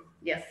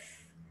 Yes.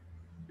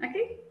 ¿Ok?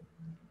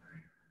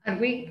 Are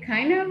we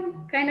kind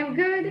of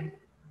good?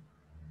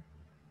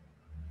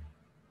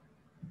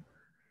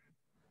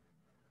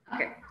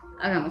 Ok,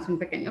 hagamos un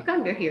pequeño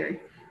cambio here.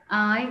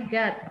 I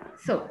got,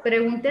 so,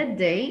 pregunté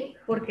they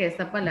porque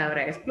esta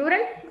palabra es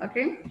plural, ok.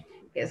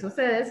 ¿Qué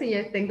sucede si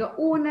yo tengo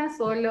una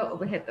solo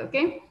objeto, ok?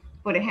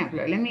 Por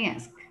ejemplo, let me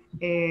ask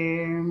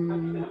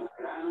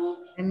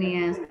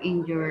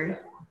in your,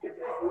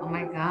 oh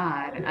my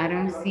God, I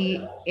don't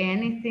see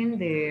anything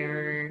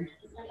there.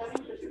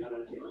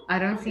 I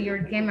don't see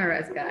your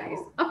cameras, guys.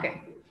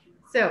 Okay,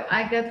 so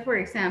I got, for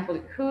example,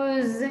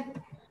 whose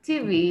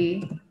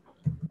TV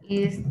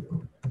is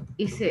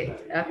is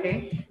it?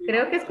 Okay.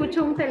 Creo que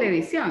escucho una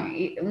televisión,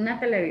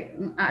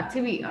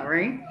 TV, all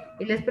right?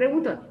 Y les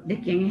pregunto, ¿de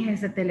quién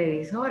es ese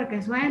televisor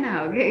que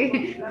suena?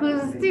 Okay.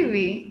 Whose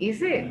TV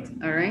is it?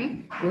 All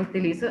right.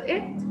 Utilizo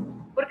it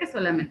porque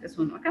solamente es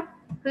uno acá.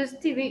 Whose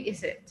TV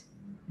is it?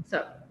 So,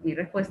 mi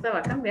respuesta va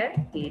a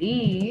cambiar. It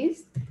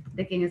is.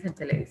 ¿De quién es el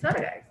televisor,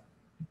 guys?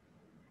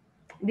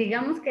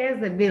 Digamos que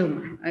es de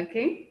Vilma,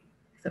 ¿ok?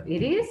 So,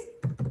 it is,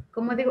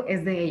 ¿cómo digo?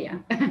 Es de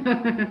ella.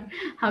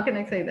 How can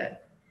I say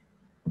that?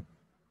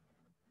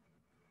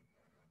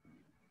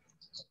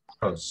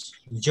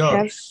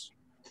 Yours.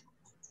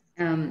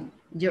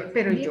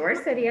 Pero yours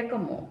sería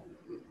como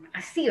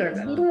así,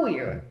 ¿verdad?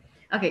 Tuyo.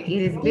 Ok, it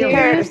is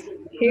Vilma's.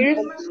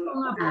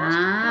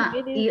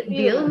 Y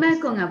Vilma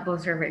con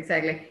apóstrofe,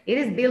 exactly. It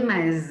is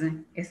Vilma's.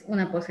 Es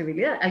una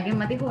posibilidad. ¿Alguien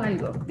más dijo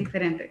algo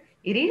diferente?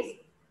 It is?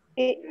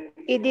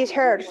 It is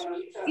hers.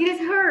 It is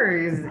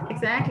hers,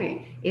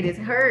 exactly. It is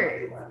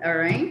hers, all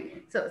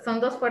right? So, son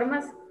dos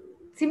formas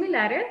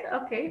similares,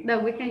 okay,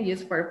 that we can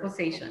use for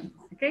possession,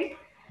 okay?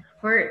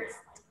 First,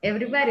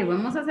 everybody,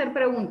 vamos a hacer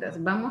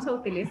preguntas. Vamos a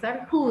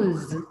utilizar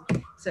whose.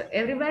 So,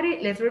 everybody,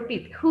 let's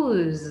repeat.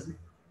 Whose.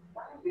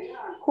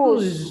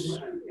 Whose.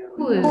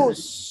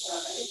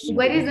 Whose.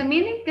 What is the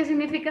meaning? ¿Qué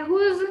significa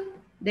whose?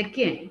 ¿De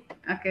quién?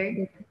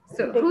 Okay.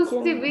 So, whose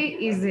TV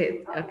is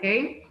it?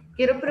 Okay.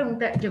 Quiero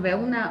preguntar, yo veo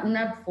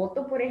una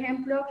foto, por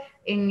ejemplo,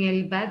 en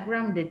el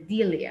background de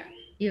Delia.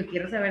 Y yo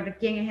quiero saber de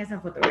quién es esa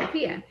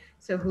fotografía.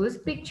 So, whose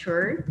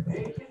picture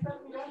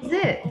is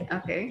it?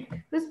 Okay.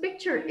 Whose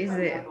picture is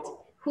it?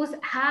 Whose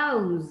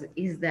house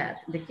is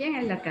that? ¿De quién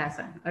es la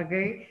casa?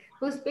 Okay.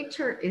 Whose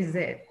picture is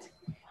it?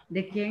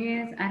 ¿De quién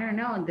es? I don't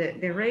know,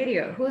 the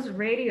radio. Whose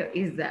radio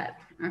is that?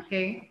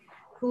 Okay.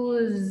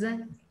 Whose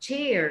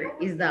chair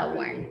is that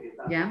one?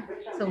 Yeah.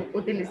 So,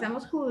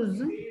 utilizamos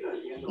whose.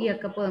 Y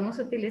acá podemos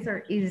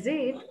utilizar is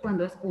it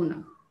cuando es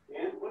uno.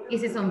 Y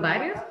si son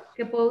varios,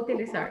 ¿qué puedo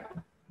utilizar?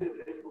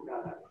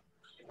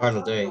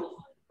 Are they?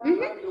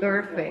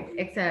 Perfect,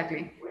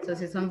 exactly. So,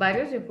 si son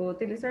varios, yo puedo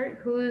utilizar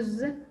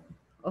whose,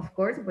 of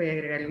course, voy a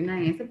agregarle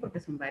una S porque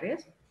son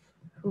varias.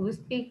 Whose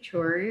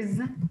pictures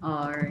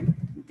are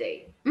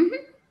they?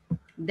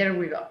 There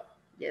we go.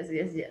 Yes,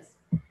 yes, yes.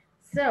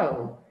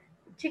 So,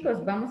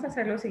 chicos, vamos a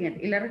hacer lo siguiente.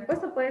 Y la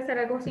respuesta puede ser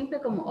algo simple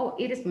como, oh,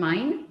 it is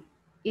mine.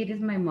 It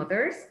is my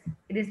mother's,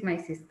 it is my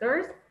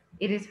sister's,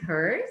 it is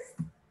hers,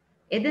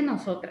 es de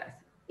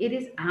nosotras, it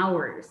is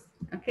ours,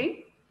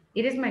 okay?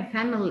 It is my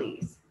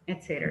family's,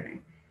 etc.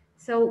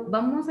 So,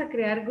 vamos a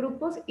crear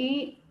grupos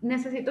y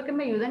necesito que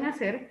me ayuden a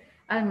hacer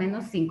al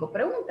menos 5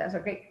 preguntas,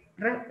 ok?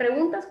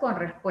 Preguntas con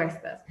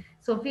respuestas.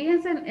 So,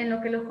 fíjense en lo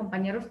que los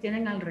compañeros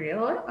tienen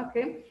alrededor, ok?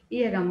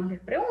 Y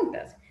hagámosles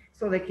preguntas.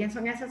 So, ¿de quién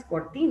son esas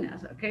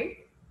cortinas, ok?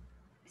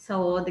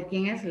 So, ¿de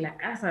quién es la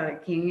casa? ¿De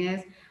quién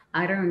es,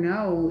 I don't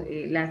know,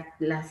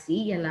 la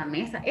silla, la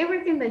mesa?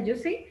 Everything that you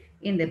see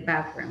in the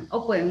background.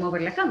 O pueden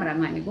mover la cámara,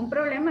 no hay ningún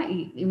problema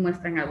y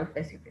muestran algo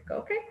específico,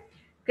 ¿ok?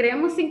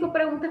 Creamos 5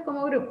 preguntas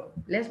como grupo.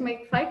 Let's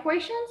make 5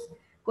 questions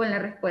con la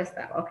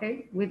respuesta, ¿ok?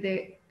 With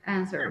the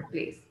answer,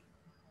 please.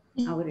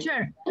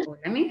 Sure.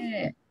 Hola,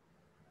 Miss.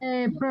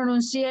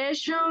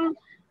 Pronunciation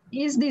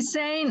is the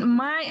same,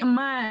 my.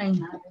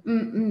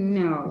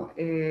 No,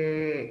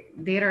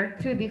 there are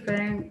 2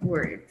 different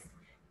words.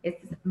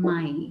 It's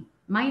my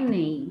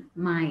name,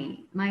 my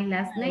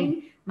last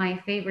name, my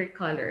favorite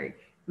color,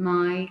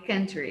 my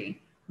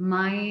country,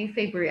 my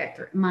favorite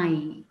actor,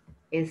 my.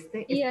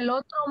 ¿Y el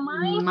otro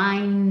my?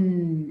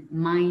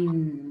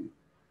 Mine.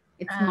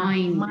 It's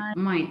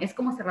mine. Es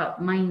como cerrado,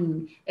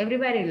 mine.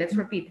 Everybody, let's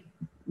repeat.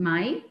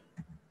 My,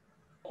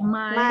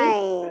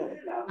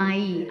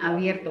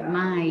 abierto,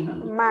 my.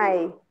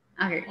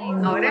 Okay,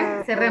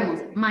 ahora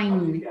cerremos.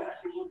 Mine.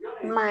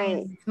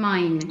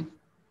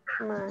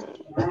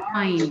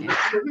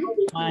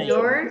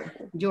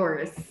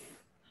 Yours.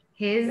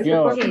 His.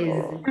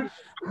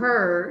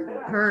 Her,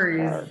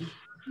 hers.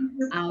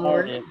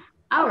 Ours.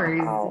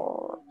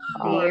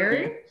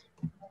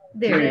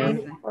 Theirs.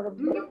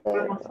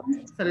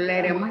 Solo le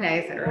agregamos la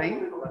S,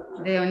 right?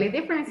 The only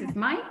difference is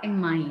mine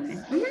and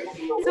mine.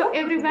 So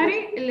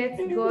everybody, let's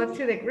go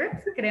to the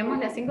groups. Creamos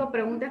las 5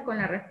 preguntas con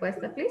la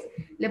respuesta, please.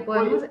 Le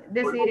podemos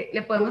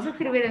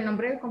escribir el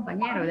nombre del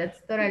compañero.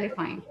 That's totally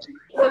fine.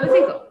 Solo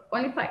 5,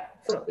 only 5.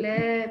 So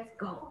let's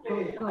go,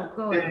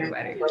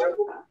 everybody.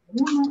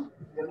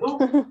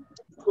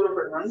 Pero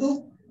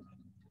Fernando,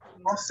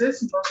 no sé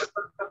si no hace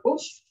falta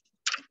voz.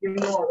 ¿Quién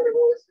no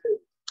agregó ese?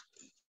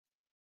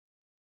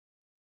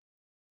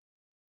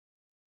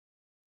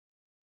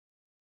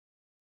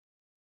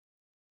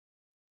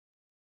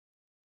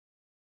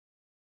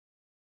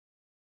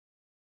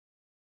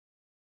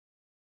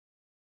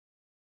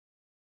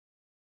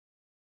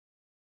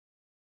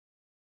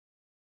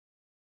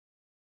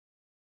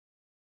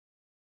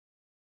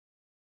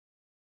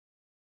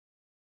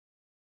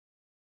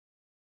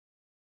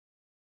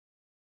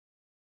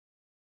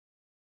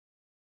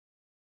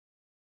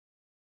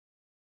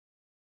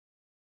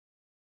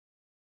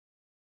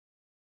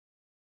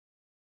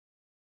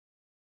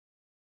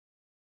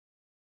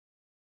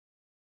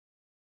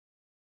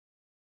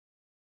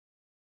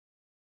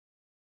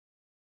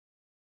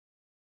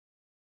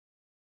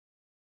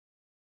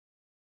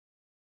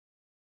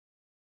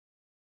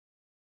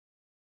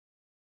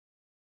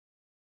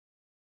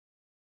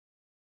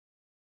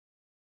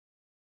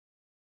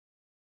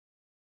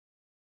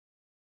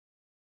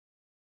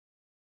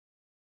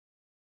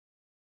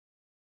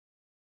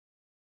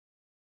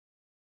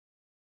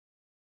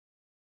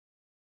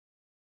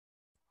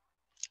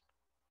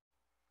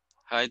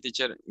 Hi,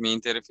 teacher. Mi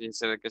internet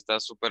dice que está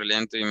súper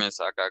lento y me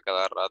saca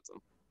cada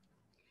rato.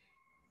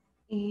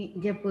 ¿Y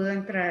ya pudo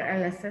entrar a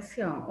la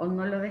sesión o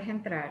no lo deja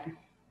entrar?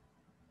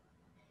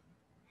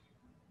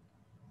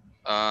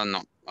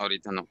 No,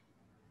 ahorita no.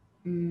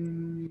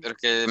 Pero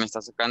que me está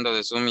sacando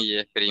de Zoom y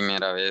es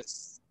primera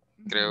vez.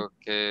 Creo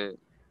que...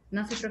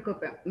 No se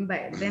preocupe.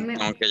 Vaya,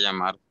 tengo que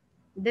llamar.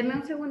 Deme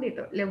un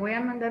segundito. Le voy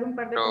a mandar un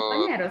par de Pero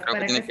compañeros creo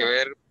para que tiene que se...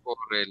 ver por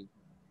el...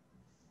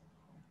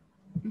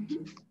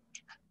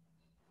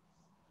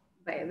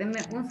 Vaya, deme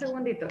un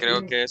segundito.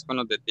 Creo que es con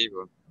los de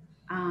Tigo.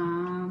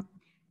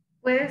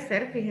 Puede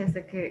ser,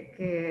 fíjese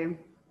que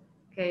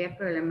haya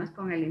problemas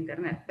con el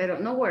internet, pero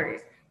no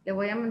worries. Le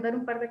voy a mandar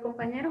un par de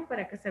compañeros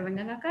para que se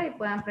vengan acá y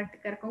puedan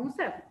practicar con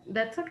usted.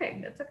 That's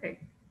okay, that's okay.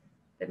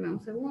 Deme un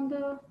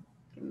segundo.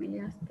 Give me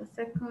just a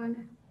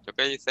second.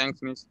 Okay,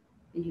 thanks, miss.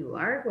 You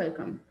are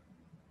welcome.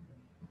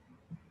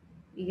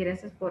 Y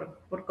gracias por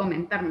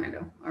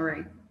comentármelo. All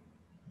right.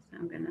 So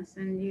I'm gonna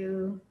send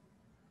you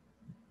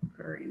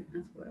Corinne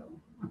as well.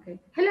 Okay.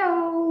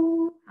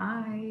 Hello.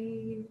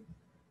 Hi.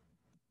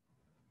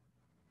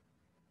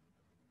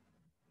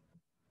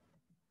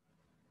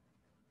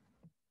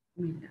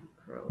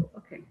 Crow.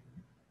 Okay.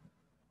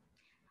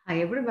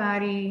 Hi,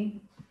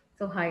 everybody.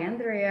 So, hi,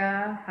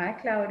 Andrea. Hi,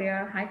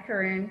 Claudia. Hi,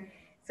 Karen.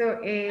 So,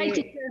 Hi,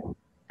 teacher.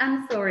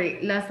 I'm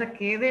sorry, la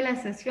saqué de la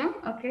sesión,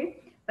 ok,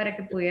 para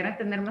que pudieran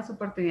tener más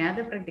oportunidad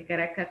de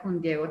practicar acá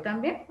con Diego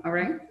también, all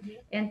right?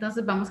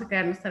 Entonces, vamos a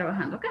quedarnos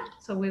trabajando acá.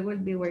 So, we will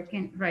be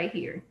working right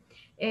here.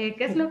 ¿Qué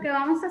es lo que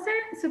vamos a hacer?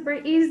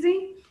 Super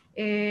easy.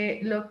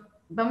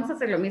 Vamos a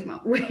hacer lo mismo.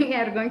 We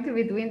are going to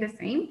be doing the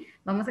same.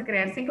 Vamos a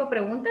crear 5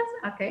 preguntas,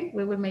 ok.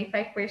 We will make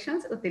 5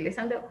 questions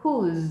utilizando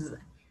whose.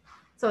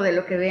 So, de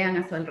lo que vean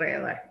a su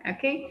alrededor,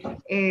 ¿ok?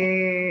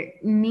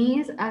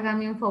 Miss,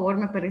 hágame un favor,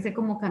 me parece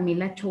como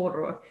Camila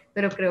Chorro,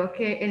 pero creo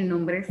que el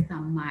nombre está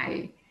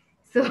mal.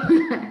 So,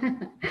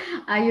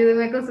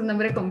 ayúdeme con su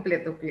nombre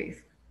completo,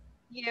 please.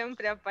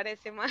 Siempre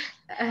aparece mal.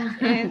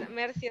 Es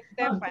Mercy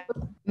Estefan.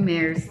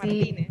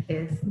 Mercy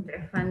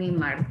Stephanie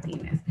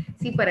Martínez.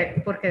 Sí,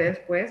 porque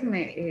después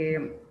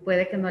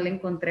puede que no le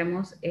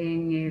encontremos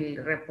en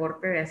el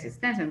reporte de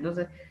asistencia,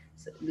 entonces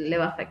le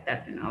va a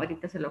afectar, ¿no?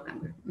 Ahorita se lo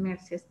cambio.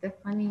 Mercy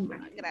Stephanie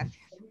Martínez.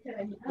 Gracias.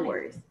 No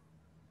worries.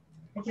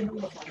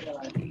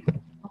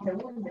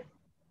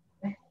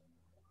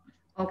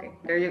 Ok,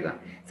 there you go.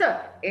 So,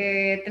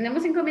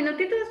 tenemos 5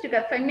 minutitos, you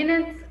got 5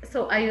 minutes.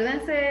 So,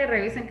 ayúdense,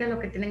 revisen qué es lo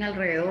que tienen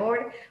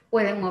alrededor.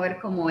 Pueden mover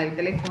como el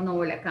teléfono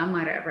o la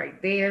cámara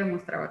right there,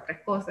 mostrar otras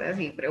cosas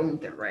y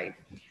pregunten, right?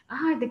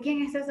 Ah, ¿de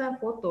quién es esa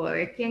foto?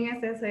 ¿De quién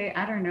es ese?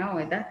 I don't know,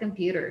 that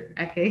computer,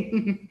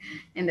 okay?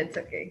 And that's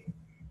okay.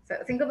 So,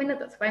 5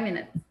 minutos, 5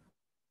 minutes.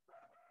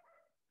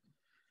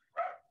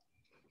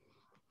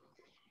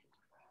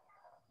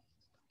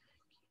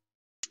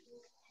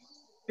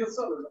 Yo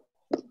solo.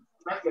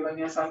 No, es que la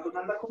niña Santos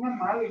anda con el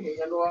mal y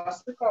ella lo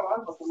hace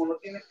caballo, como no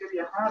tiene que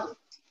viajar.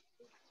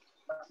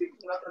 Así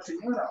como la otra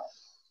señora.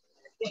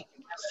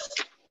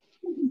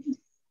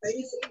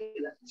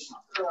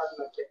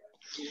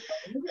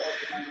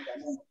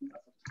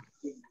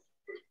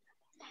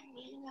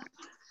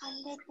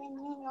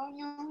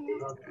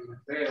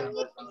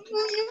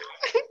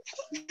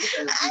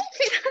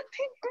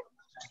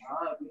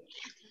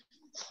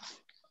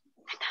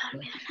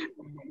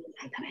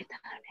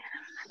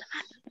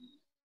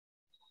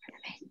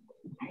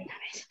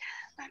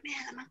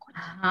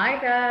 Hi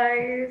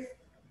guys.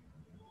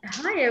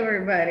 Hi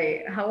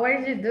everybody. How are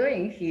you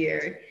doing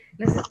here?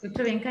 Los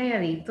escucho bien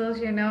calladitos,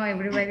 you know,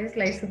 everybody's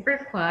like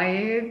super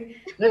quiet.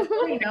 What's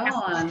going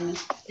on?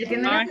 ¿Ya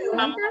tienen las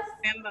preguntas?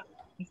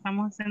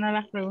 Estamos haciendo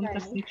las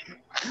preguntas,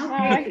 teacher.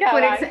 Okay.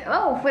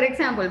 For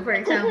example,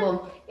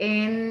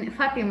 en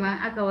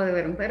Fátima acabo de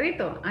ver un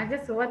perrito. I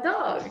just saw a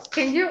dog.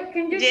 Can you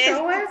Yes.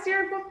 show us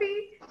your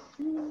puppy?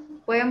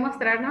 ¿Puede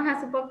mostrarnos a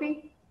su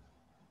puppy?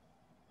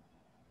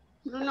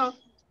 Bruno.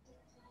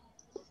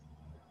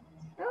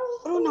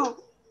 Bruno.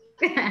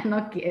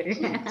 No quiere.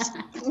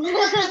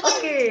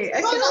 Okay.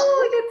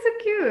 Oh, that's so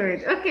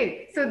cute. Okay,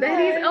 so that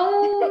is,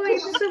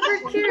 it's super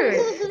cute.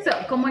 So,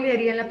 ¿cómo le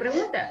haría la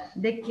pregunta?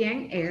 ¿De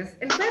quién es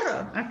el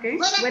perro? Okay,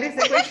 what is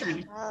the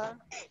question?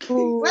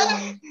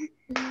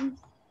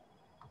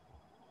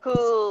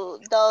 Who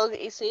dog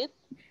is it?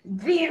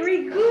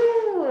 Very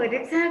good,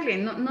 exactly.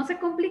 No se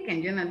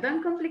compliquen, you know,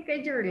 don't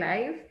complicate your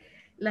life,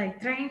 like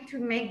trying to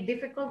make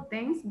difficult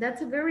things.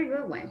 That's a very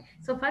good one.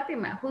 So,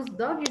 Fatima, whose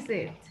dog is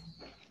it?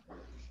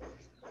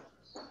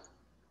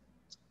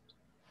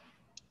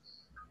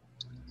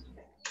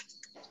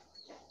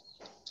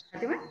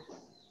 Fatima?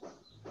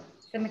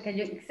 Se me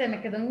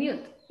quedó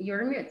mute.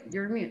 You're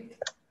mute.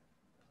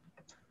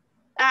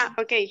 Ah,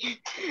 okay.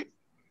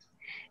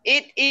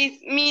 It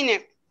is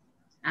mine.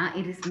 Ah,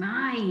 it is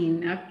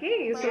mine.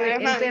 Okay, so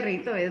el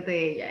perrito es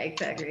de ella,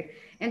 exactly.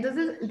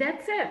 Entonces,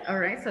 that's it, all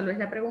right. Solo es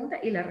la pregunta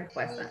y la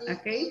respuesta,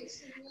 okay.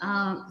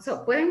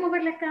 So, pueden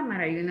mover la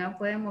cámara, you know,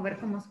 pueden mover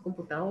como su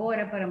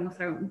computadora para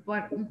mostrar un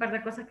par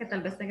de cosas que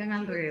tal vez tengan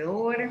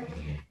alrededor.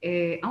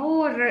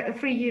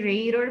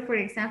 Refrigerator, for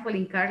example,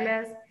 in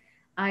Carla's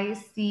I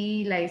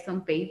see like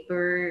some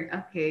paper.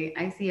 Okay,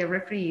 I see a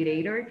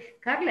refrigerator.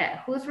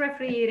 Carla, whose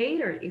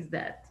refrigerator is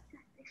that?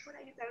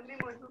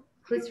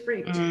 Whose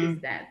fridge is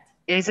that?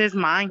 Ese es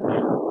mine.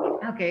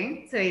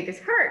 Okay, so it is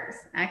hers.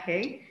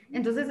 Okay,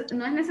 entonces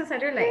no es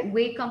necesario like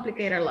we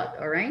complicate a lot,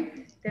 all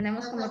right?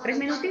 Tenemos como 3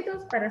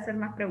 minutitos para hacer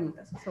más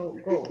preguntas. So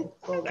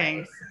go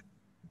guys.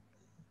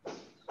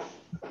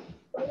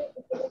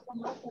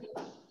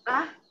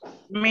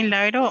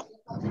 Milagro.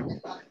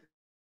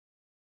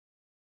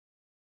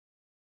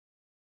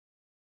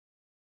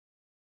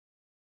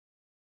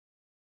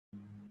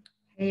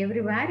 Hey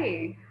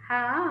everybody,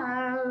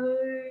 hi.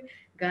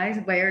 Guys,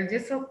 why are you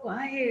so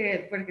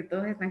quiet? Porque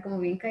todos están como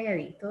bien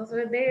calladitos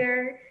over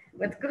there.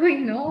 What's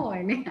going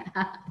on?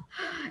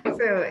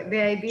 So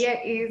the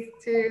idea is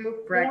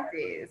to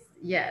practice.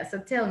 Yeah, so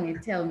tell me.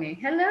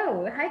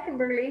 Hello, hi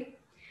Kimberly.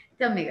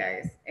 Tell me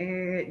guys,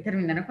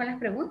 ¿terminaron con las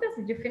preguntas?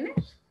 Did you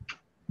finish?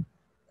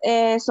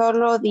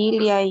 Solo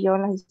Dilia y yo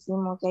las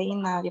hicimos, de ahí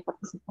nadie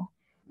participó.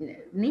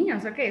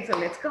 Niños, okay, so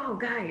let's go,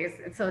 guys.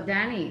 So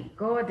Dani,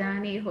 go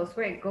Dani,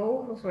 Josué,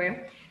 go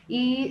Josué.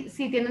 Y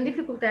si tienen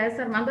dificultades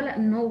armándola,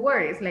 no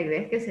worries, la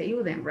idea es que se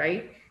ayuden,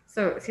 right?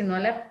 So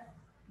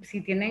si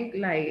tienen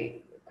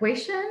like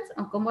questions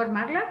o cómo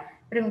armarla,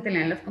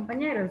 pregúntenle a los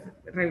compañeros,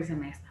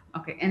 revísenme esto.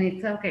 Okay, and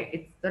it's okay,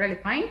 it's totally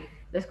fine.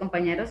 Los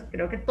compañeros,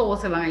 creo que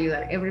todos se van a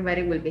ayudar.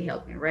 Everybody will be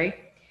helping, right?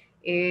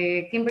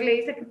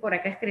 Kimberly dice que por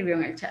acá escribió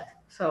en el chat.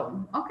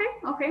 So,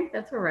 okay,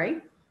 that's all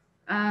right.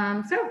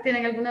 So,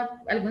 ¿tienen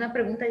alguna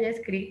pregunta ya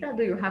escrita?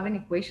 Do you have any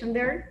question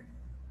there?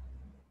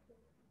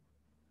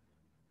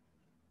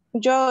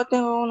 Yo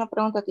tengo una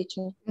pregunta,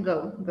 teacher.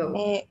 Go.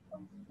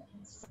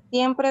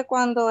 Siempre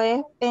cuando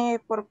es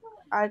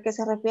al que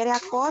se refiere a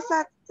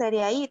cosas,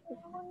 sería it.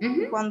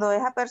 Cuando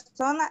es a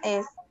persona,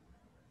 es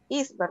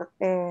is.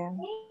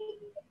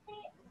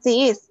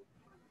 Sí, is.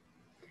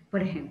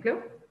 Por ejemplo,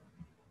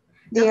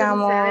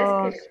 digamos,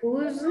 sabes que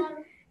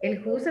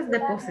el whose es de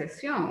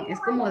posesión, es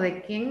como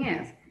de quién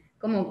es.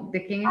 Como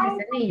de quién es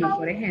ese niño,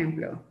 por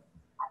ejemplo.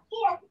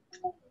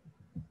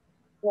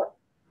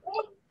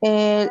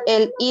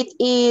 El it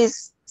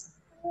is,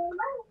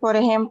 por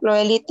ejemplo,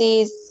 el it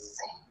is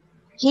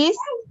his.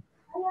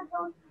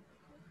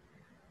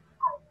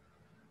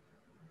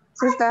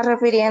 Se está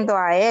refiriendo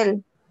a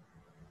él.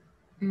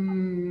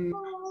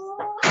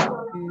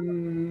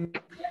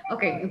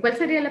 Ok, ¿cuál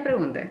sería la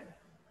pregunta?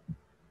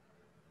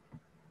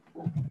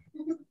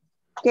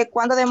 Que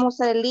cuando debemos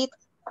usar el it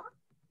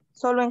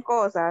solo en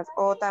cosas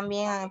o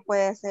también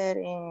puede ser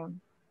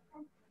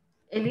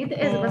el it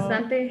es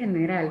bastante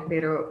general,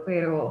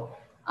 pero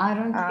I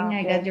don't think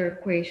I got your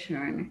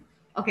question.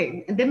 Ok,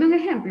 deme un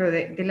ejemplo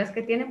de las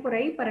que tiene por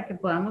ahí para que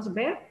podamos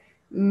ver.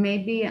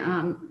 Maybe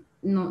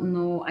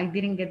no, I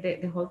didn't get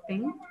the whole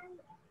thing.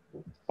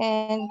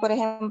 Por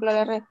ejemplo,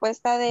 la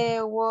respuesta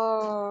de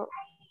whose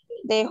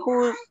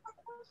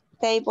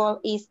table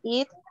is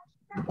it,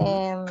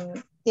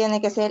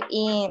 tiene que ser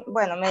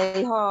bueno, me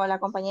dijo la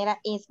compañera,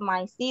 is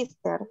my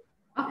sister.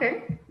 Ok,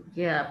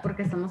 yeah,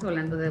 porque estamos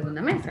hablando de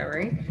una mesa,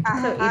 right?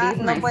 Ajá, so it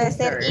is no my puede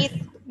sisters. ser it,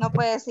 no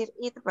puede decir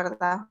it,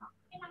 ¿verdad?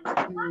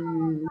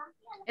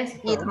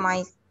 It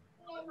my.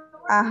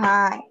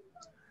 Ajá.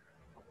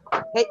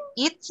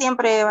 It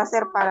siempre va a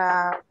ser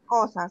para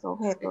cosas,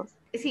 objetos.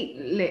 Sí,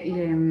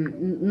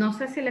 no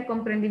sé si le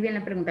comprendí bien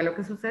la pregunta. Lo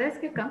que sucede es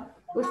que acá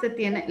usted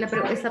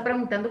está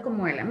preguntando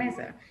como de la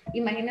mesa.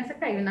 Imagínese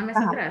que hay una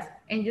mesa atrás.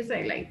 And you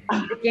say like,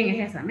 ¿de quién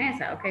es esa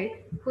mesa? Ok.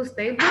 Whose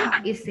table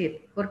is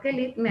it? Porque el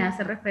it me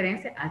hace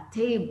referencia a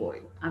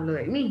table. Hablo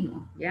del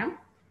mismo,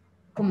 ¿ya?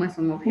 Como es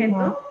un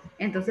objeto,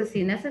 entonces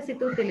sí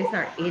necesito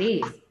utilizar it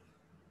is.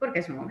 Porque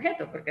es un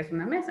objeto, porque es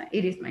una mesa.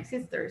 It is my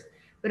sister's.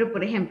 Pero,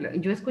 por ejemplo,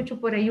 yo escucho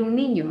por ahí un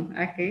niño,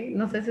 ¿ok?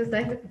 No sé si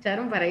ustedes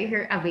escucharon para ahí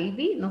hear a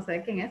baby, no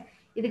sé quién es.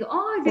 Y digo,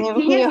 oh, ¿de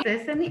quién es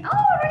ese niño?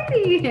 Oh,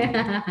 really?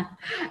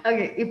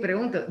 Ok, y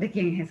pregunto, ¿de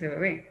quién es ese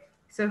bebé?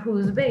 So,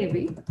 whose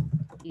baby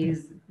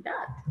is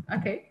that?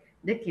 Ok,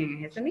 ¿de quién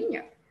es ese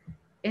niño?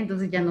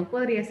 Entonces ya no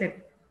podría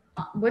ser,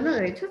 bueno,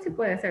 de hecho sí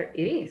puede ser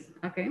it is,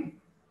 ok.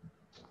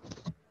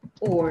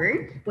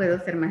 Or puedo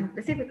ser más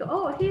específico,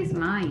 oh, he's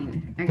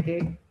mine,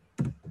 ok.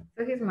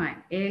 So he's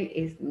mine, él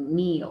es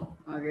mío,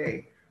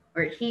 ok.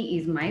 Or he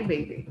is my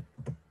baby.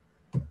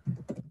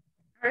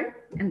 All right,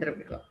 and there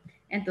we go.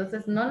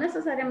 Entonces, no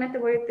necesariamente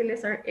voy a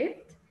utilizar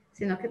it,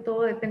 sino que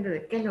todo depende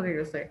de qué es lo que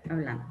yo estoy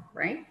hablando,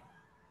 right?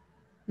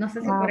 No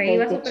sé si por ahí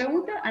va su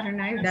pregunta. I don't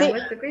know if that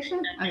was the question.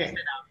 Okay.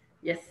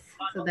 Yes,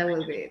 so that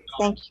will be it.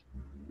 Thank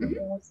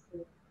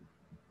you.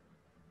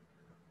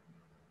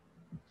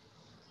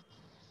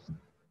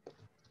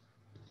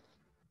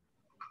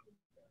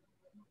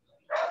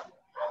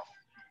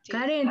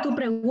 Karen, tu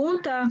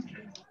pregunta.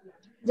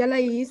 Ya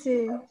la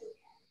hice.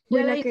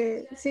 Ya la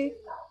que, sí.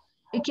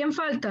 ¿Y quién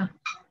falta?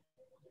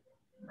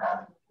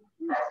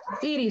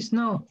 Iris,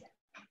 no.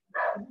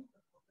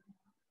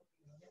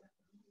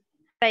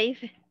 La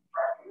hice.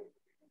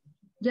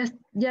 Ya,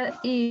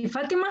 ¿y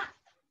Fátima?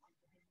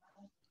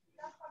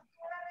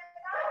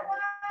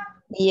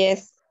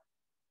 Yes.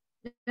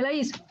 ¿Ya la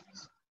hizo?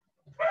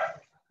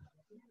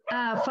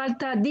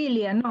 Falta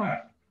Dilia, no.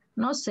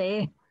 No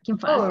sé. ¿Quién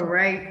falta? All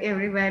right,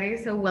 everybody.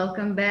 So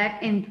welcome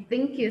back and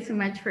thank you so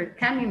much for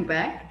coming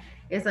back.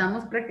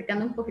 Estábamos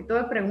practicando un poquito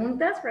de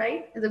preguntas,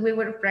 right? So we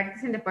were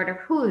practicing the part of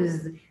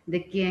who's, de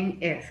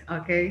quién es,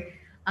 okay?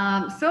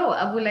 So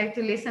I would like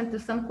to listen to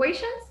some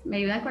questions. ¿Me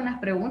ayudan con las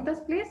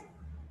preguntas, please?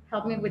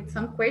 Help me with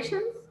some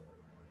questions.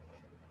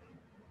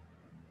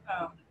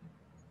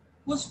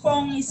 Whose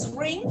phone is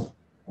ring?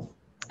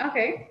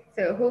 Okay,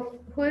 so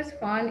whose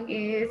phone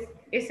is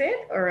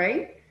it? All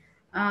right.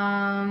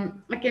 ¿A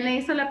quién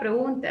le hizo la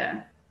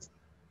pregunta?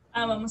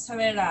 Vamos a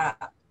ver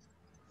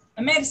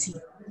a Mercy.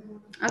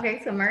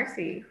 Okay, so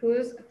Mercy,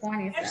 whose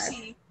phone is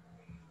Mercy,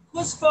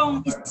 whose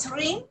phone is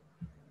ring?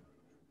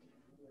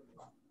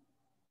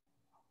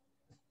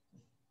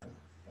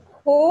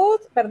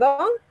 Whose,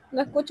 perdón,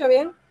 no escucho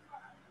bien.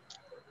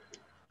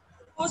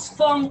 Whose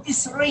phone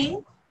is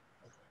ring?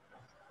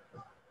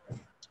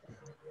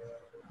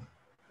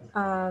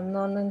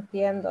 No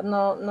entiendo.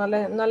 No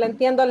le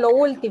entiendo lo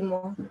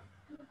último.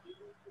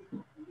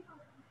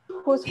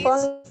 Whose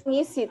phone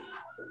is it?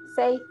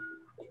 Say.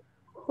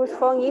 Whose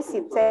phone is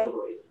it? Say.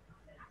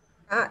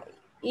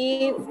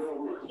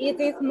 It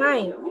is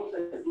mine.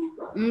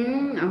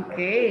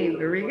 Okay,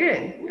 very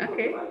good.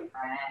 Okay,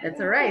 that's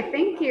all right.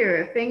 Thank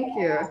you. Thank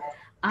you.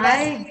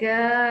 I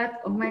got,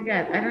 oh my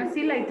God, I don't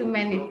see like too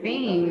many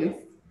things.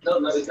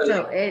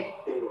 So,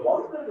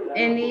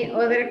 any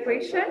other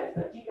question?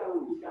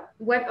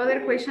 What other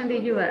question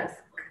did you ask?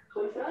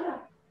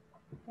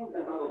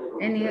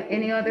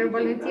 Any other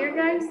volunteer,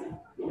 guys?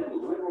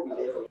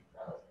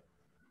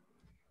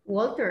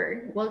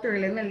 Walter,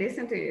 let me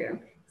listen to you.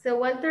 So,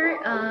 Walter,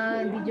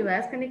 did you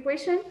ask any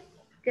question?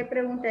 ¿Qué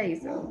pregunta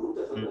hizo?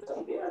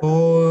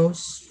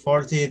 Whose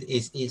 40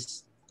 is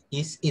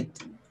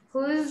it?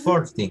 Who's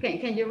 40.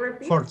 Can you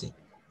repeat? 40.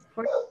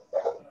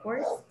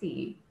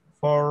 40.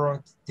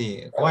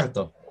 40.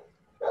 Cuarto.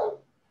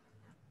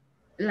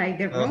 Like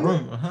the room?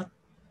 Room.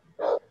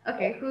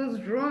 Okay,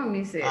 whose room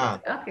is it?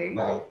 Okay.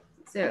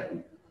 So,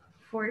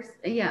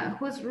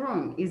 whose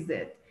room is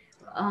it?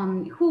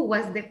 Who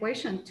was the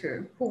question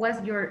to? Who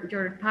was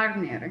your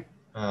partner?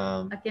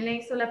 ¿A quién le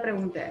hizo la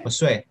pregunta?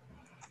 Josué.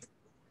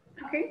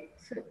 Okay,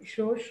 so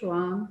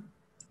Joshua.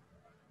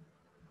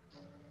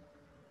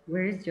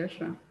 Where is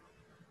Joshua?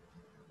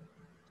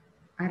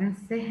 I don't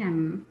see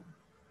him.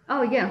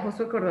 Oh yeah,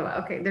 Josué Córdoba.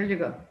 Okay, there you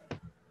go.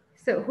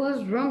 So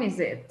whose room is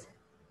it?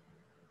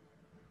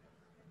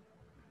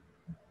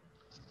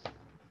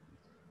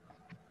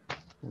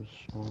 Me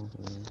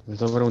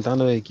estoy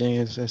preguntando de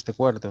quién es este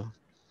cuarto.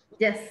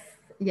 Yes,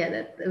 yeah,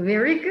 that's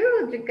very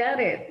good. You got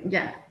it.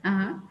 Yeah.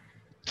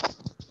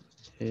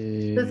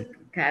 Whose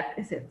cat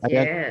is it?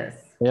 Yes.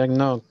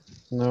 No.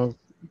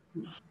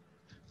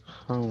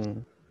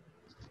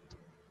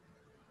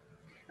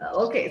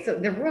 Okay, so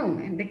the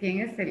room, ¿de quién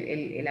es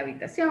la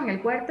habitación, el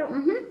cuarto?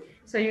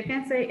 So you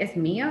can say, es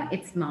mío,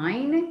 it's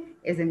mine,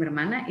 es de mi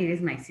hermana, it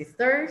is my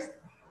sister's.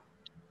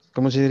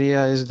 ¿Cómo se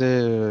diría es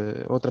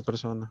de otra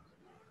persona?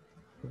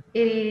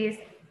 It is,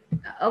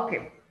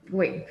 okay,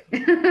 wait.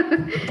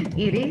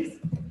 It is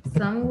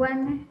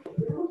someone.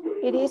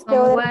 It is the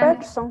other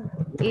person.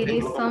 It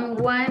is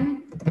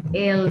someone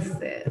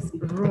else's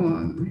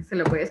room. Se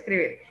lo voy a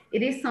escribir.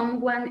 It is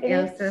someone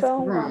else's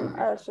room.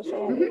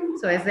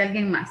 So es de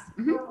alguien más.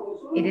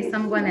 It is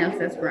someone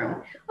else's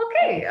room.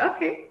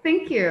 Okay.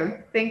 Thank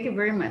you. Thank you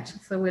very much.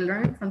 So we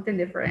learned something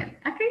different.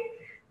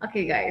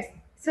 Okay, guys.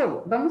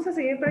 So vamos a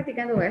seguir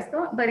practicando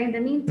esto. But in the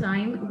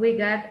meantime, we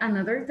got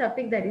another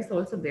topic that is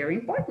also very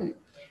important.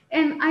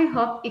 And I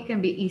hope it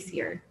can be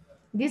easier.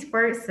 This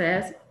part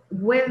says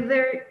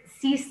weather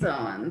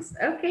seasons.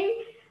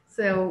 Okay.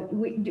 So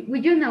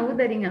would you know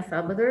that in El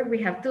Salvador,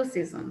 we have 2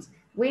 seasons,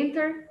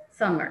 winter,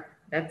 summer,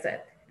 that's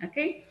it,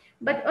 okay?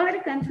 But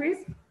other countries,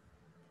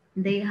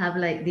 they have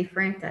like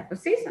different type of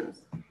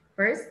seasons.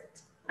 First,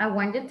 I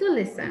want you to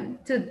listen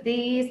to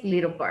this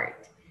little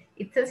part.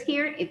 It says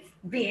here, it's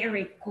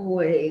very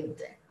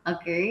cold,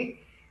 okay?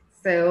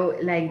 So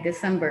like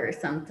December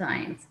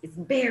sometimes, it's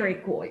very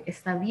cold,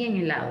 está bien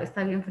helado,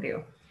 está bien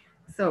frío.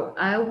 So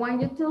I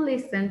want you to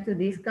listen to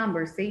this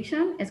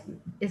conversation.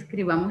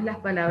 Escribamos las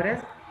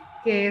palabras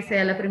que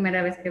sea la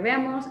primera vez que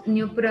veamos.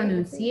 New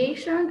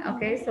pronunciation.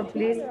 Okay, so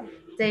please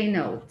take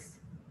notes.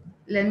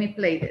 Let me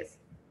play this.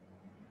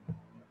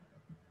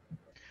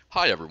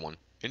 Hi everyone.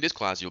 In this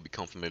class you'll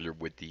become familiar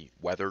with the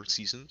weather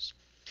seasons,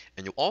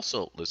 and you'll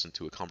also listen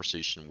to a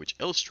conversation which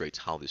illustrates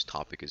how this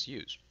topic is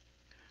used.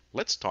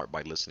 Let's start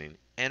by listening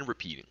and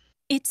repeating.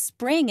 It's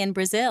spring in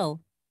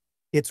Brazil.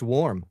 It's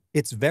warm.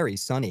 It's very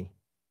sunny.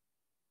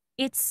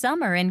 It's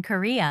summer in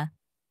Korea.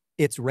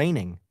 It's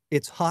raining.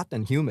 It's hot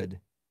and humid.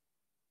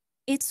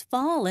 It's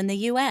fall in the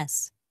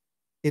U.S.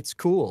 It's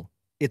cool.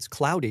 It's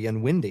cloudy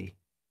and windy.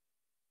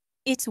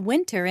 It's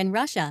winter in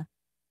Russia.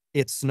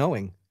 It's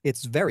snowing.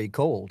 It's very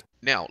cold.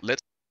 Now,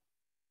 let's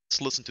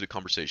listen to the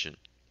conversation.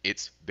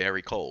 It's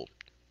very cold,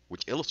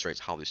 which illustrates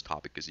how this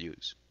topic is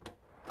used.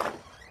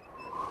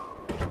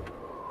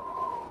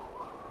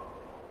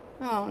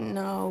 Oh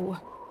no.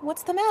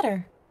 What's the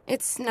matter?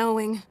 It's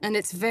snowing, and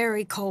it's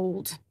very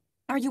cold.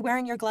 Are you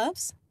wearing your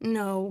gloves?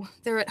 No,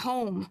 they're at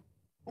home.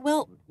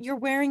 Well, you're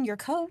wearing your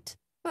coat.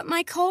 But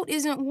my coat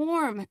isn't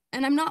warm,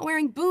 and I'm not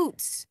wearing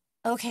boots.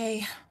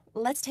 Okay,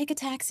 let's take a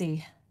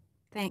taxi.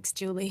 Thanks,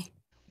 Julie.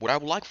 What I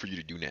would like for you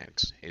to do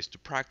next is to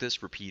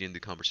practice repeating the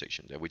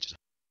conversation that we just.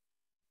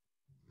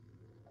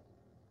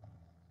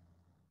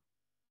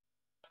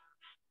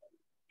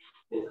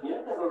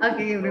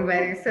 Okay,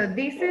 everybody. So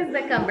this is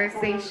the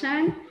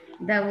conversation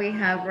that we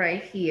have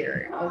right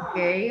here,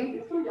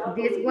 okay?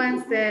 This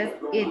one says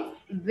it's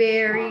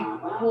very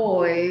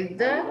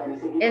cold.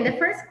 And the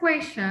first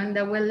question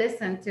that we'll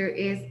listen to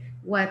is,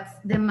 what's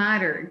the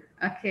matter,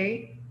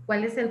 okay?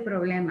 ¿Cuál es el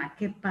problema?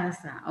 ¿Qué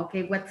pasa?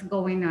 Okay, what's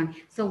going on?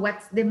 So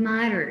what's the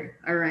matter,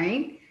 all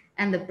right?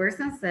 And the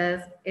person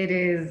says it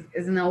is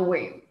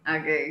snowing,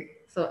 okay?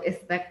 So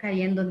está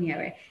cayendo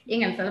nieve.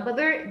 In El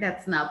Salvador,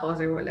 that's not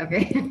possible,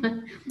 okay?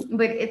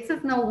 But it's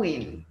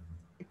snowing.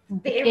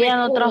 It's very Ella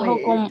no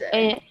trajo cold.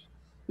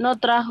 no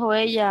trajo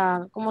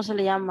ella, ¿cómo se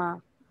le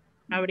llama?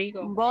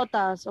 Abrigo.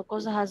 Botas o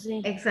cosas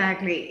así.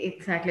 Exactly,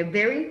 exactly.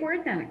 Very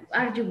important.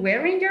 Are you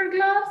wearing your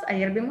gloves?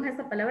 Ayer vimos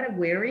esta palabra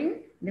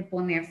wearing, de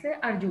ponerse.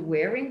 Are you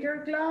wearing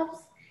your gloves?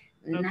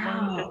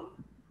 No,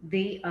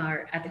 they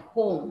are at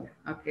home,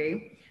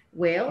 okay?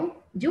 Well,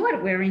 you are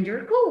wearing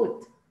your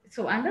coat.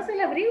 So andas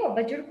el abrigo,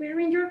 but you're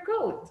wearing your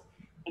coat.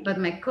 But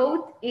my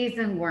coat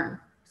isn't warm.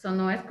 So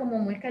no es como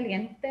muy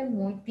caliente,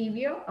 muy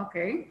tibio,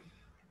 okay?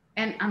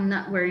 And I'm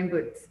not wearing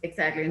boots.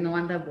 Exactly. No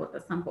anda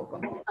botas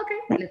tampoco.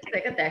 Okay, let's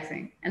take a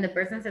taxi. And the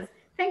person says,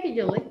 thank you,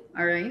 Julie.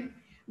 All right.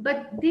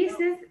 But this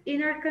is,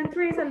 in our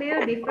country, is a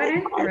little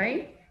different,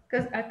 right?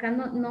 Because acá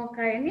no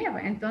cae nieve.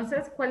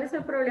 Entonces, ¿cuál es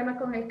el problema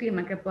con el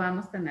clima que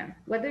podamos tener?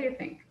 What do you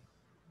think?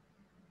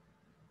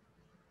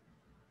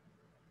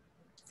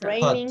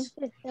 Raining.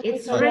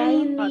 It's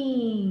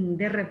raining.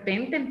 De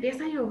repente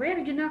empieza a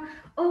llover, you know.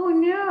 Oh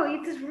no,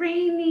 it's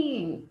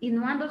raining. Y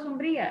no ando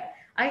sombría.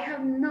 I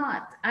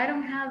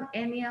don't have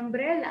any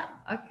umbrella.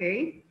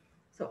 Okay.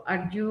 So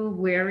are you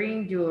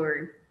wearing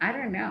your, I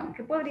don't know,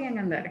 ¿qué podrían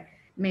andar?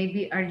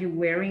 Maybe are you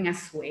wearing a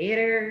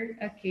sweater?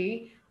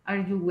 Okay. Are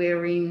you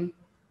wearing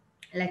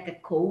like a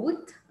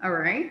coat? All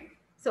right.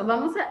 So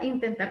vamos a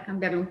intentar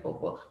cambiarlo un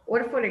poco.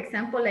 Or for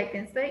example, I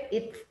can say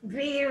it's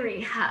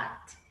very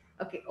hot.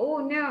 Okay, oh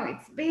no,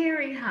 it's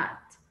very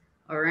hot,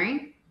 all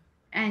right?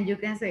 And you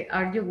can say,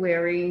 are you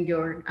wearing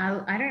your,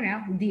 I don't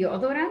know,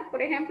 deodorant,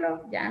 por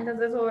ejemplo? Ya andas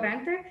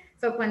desodorante.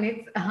 So when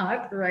it's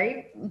hot,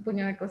 right? Un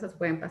puño de cosas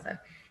pueden pasar.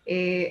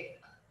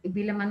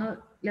 Vi la mano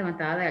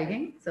levantada de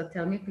alguien, so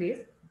tell me please.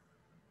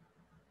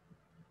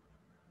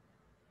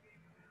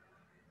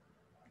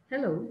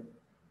 Hello.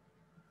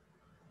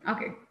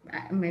 Okay,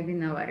 maybe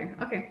nobody.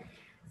 Okay.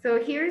 So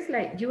here's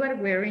like, you are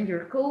wearing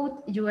your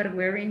coat, you are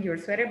wearing your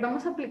sweater.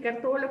 Vamos a aplicar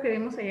todo lo que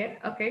vimos ayer,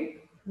 okay,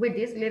 with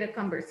this little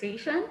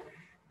conversation.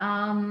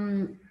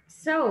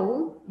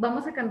 So,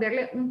 vamos a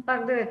cambiarle un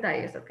par de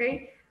detalles,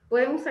 okay.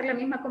 Pueden usar la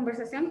misma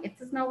conversación,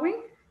 it's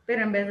snowing,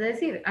 pero en vez de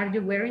decir, are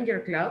you wearing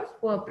your gloves?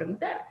 Puedo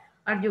preguntar,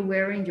 are you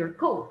wearing your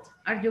coat?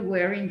 Are you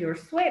wearing your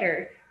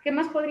sweater? ¿Qué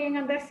más podrían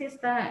andar si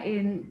está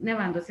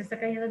nevando, si está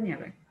cayendo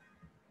nieve?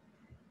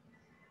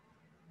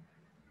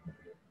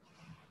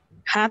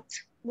 Hat.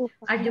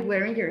 Are you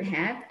wearing your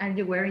hat? Are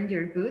you wearing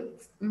your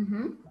boots?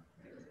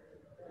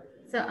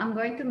 So I'm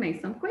going to make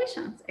some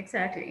questions.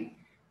 Exactly.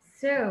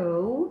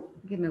 So,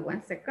 give me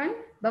 1 second.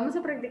 Vamos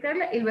a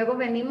practicarla y luego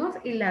venimos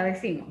y la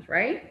decimos,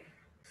 right?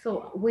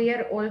 So we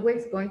are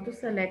always going to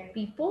select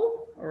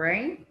people,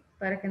 right?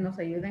 Para que nos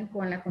ayuden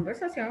con la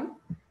conversación.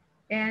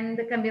 And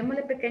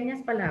cambiémosle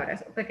pequeñas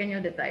palabras,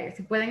 pequeños detalles.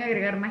 Si pueden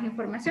agregar más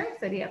información,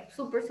 sería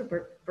super,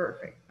 super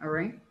perfect, all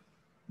right?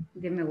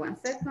 Give me 1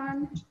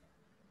 second.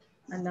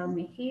 Allow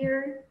me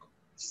here.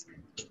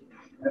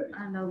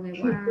 Allow me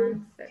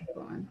 1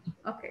 second.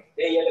 Okay.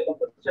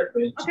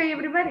 Okay,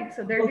 everybody.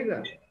 So there you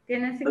go.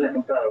 Tienen 5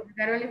 minutos. We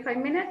got only 5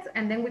 minutes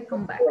and then we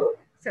come back.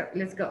 So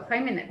let's go.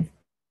 5 minutes.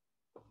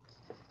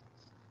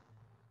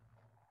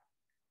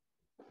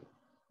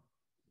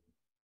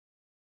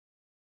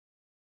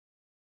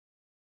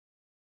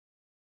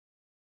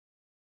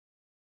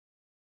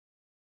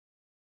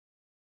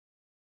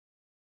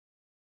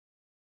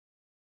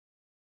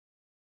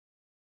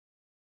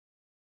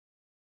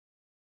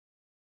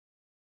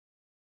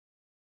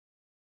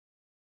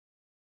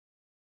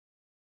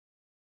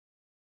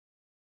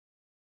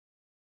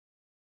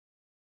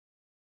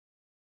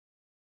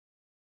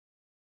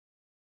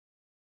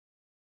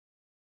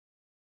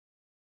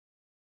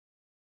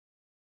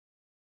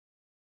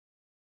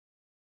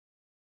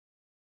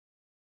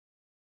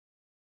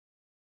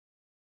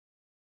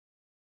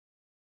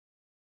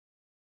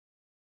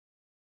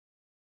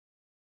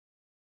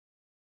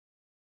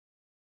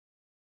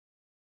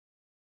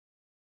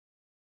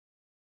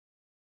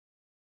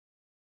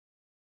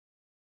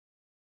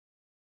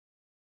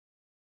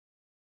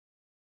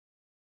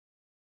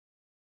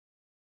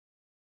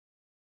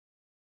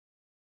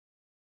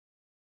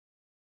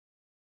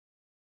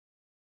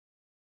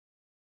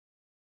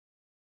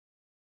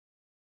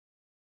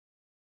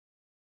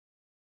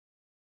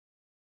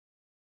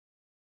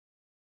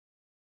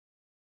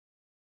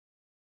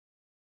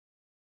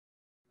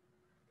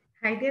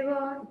 Hi,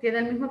 Diego. Tiene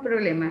el mismo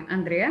problema.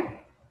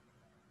 Andrea.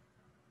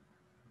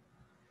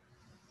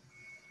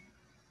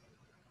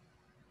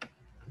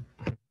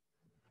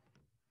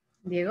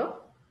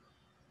 Diego.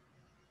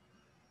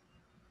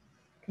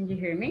 Can you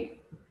hear me?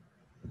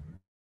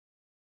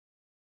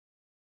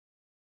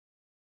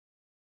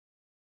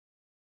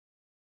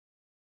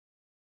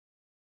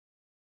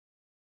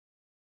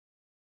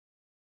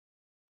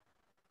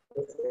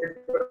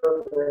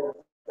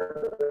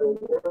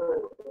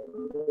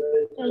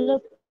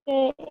 Solo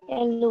que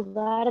en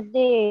lugar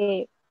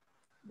de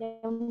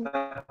dijo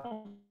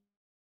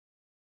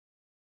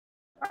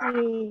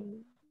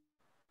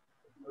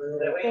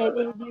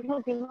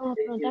que íbamos a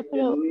preguntar,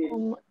 pero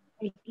como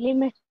el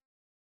clima está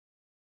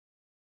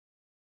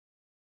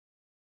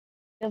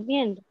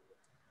lloviendo.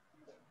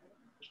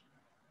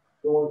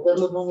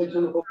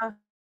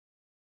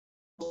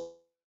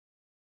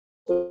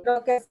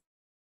 Creo que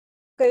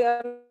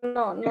yo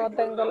no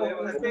tengo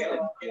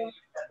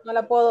no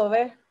la puedo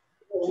ver.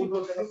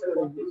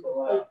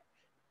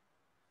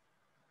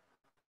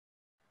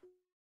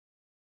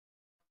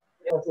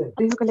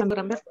 Dijo que la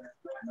logran ver.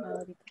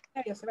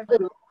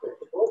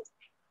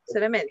 Se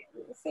ve medio.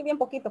 Sí, bien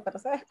poquito, pero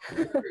se ve.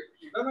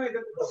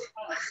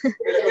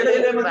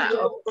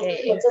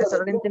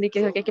 Solo entendí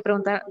que hay que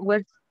preguntar,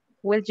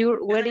 where's your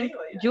wedding?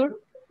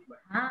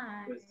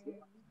 Hi.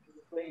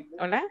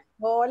 Hola.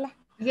 Hola.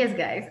 Yes,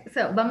 guys.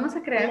 So, vamos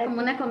a crear como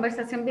una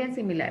conversación bien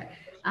similar.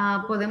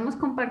 Podemos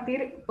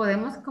compartir,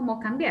 podemos como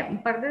cambiar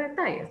un par de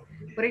detalles.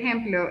 Por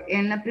ejemplo,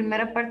 en la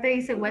primera parte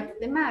dice what's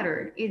the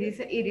matter y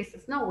dice it is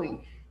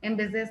snowing. En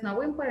vez de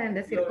snowing pueden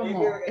decir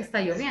como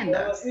está lloviendo.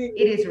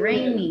 It is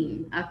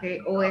raining, okay?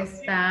 O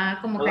está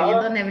como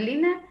cayendo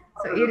neblina.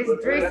 So it is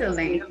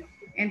drizzling.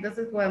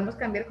 Entonces podemos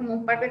cambiar como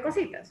un par de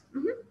cositas.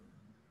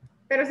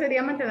 Pero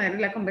sería mantener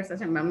la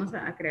conversación. Vamos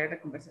a crear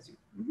la conversación.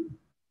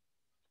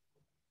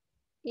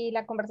 Y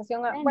la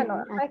conversación,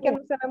 bueno, es que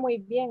no se ve muy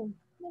bien.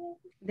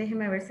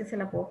 Déjeme ver si se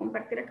la puedo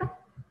compartir acá.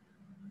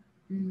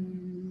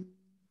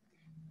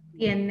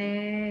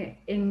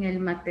 Tiene en el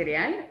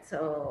material,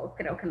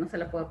 creo que no se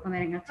la puedo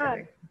poner en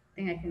HD.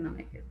 Tenga que no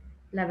me quede.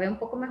 ¿La veo un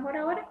poco mejor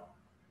ahora?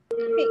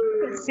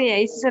 Sí,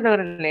 ahí sí se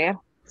logra leer.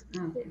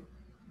 Okay.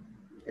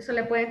 Eso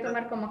le pueden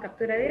tomar como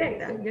captura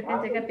directa. You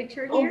can take a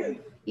picture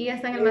here. Y ya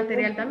está en el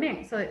material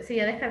también. So, si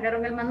ya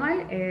descargaron el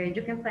manual,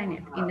 you can find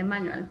it in the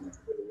manual.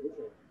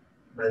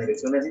 La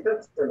dirección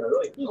necesita, se la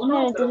doy.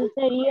 Entonces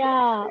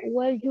sería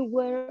where you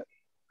were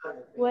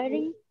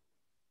wearing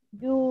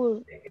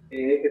your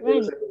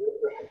ring.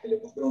 Le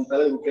puedo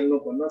preguntar algo que él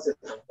no conoce.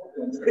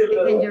 Can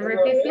you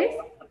repeat, please?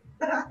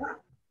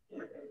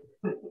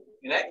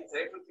 Mira,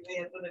 ¿sabes por qué me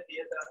dijeron que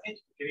ya estaban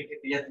hechos? Porque vi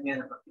que ya tenían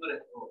la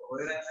factura. O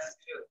era la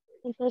anterior.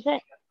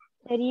 Entonces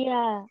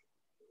sería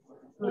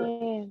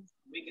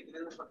Vi que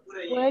tenían la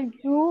factura y... where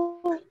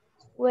you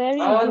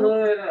wearing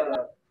no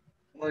era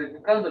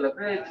modificando la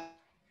fecha.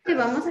 Sí,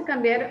 vamos a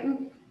cambiar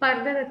un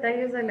par de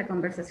detalles de la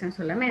conversación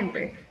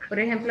solamente. Por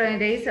ejemplo, en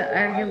dice,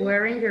 are you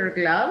wearing your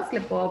gloves?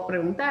 Le puedo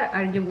preguntar,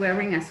 are you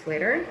wearing a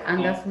sweater?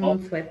 ¿Andas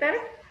un suéter?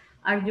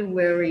 Are you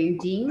wearing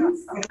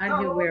jeans?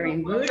 Are you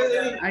wearing boots?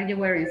 Are you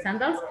wearing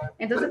sandals?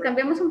 Entonces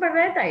cambiamos un par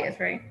de detalles,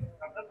 right?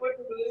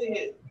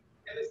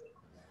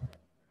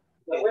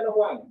 Está bueno,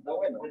 Juan, está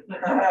bueno.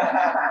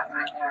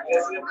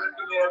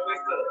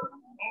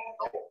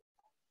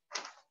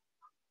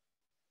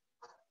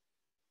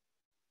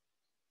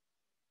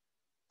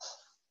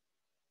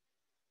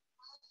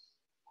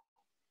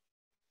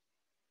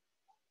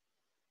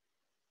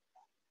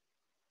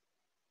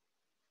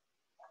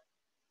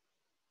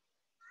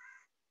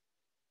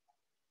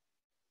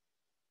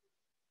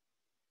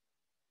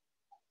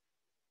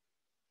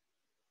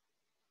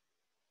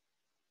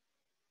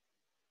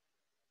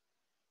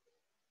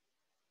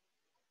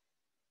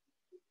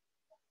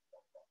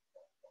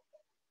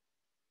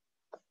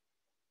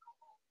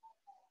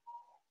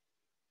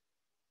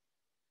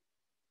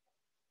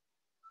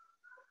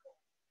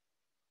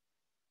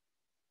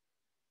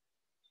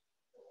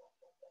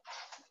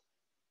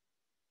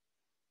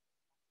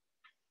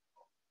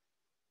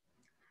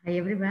 Hi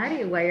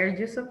everybody, why are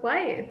you so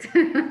quiet?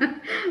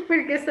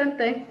 ¿Por qué están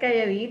tan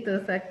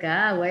calladitos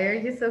acá? Why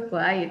are you so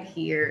quiet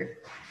here?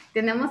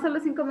 Tenemos solo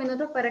 5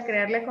 minutos para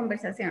crear la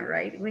conversación,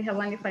 right? We have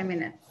only 5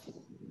 minutes.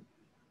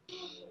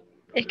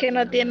 Es que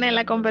no tiene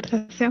la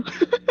conversación.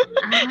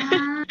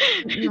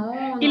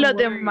 No, y los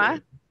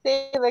demás.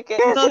 Sí, me quedé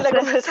Entonces, sin la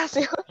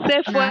conversación.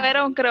 Se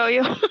fueron, creo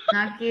yo.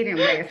 No quieren,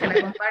 vaya, se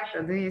la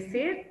comparto. Do you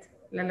see it?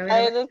 La logré.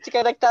 Hay una chica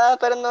conectada,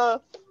 pero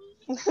no.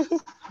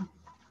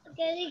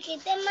 ¿Qué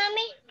dijiste,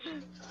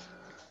 mami?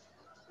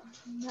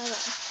 Nada.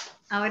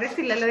 Ahora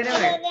sí la logré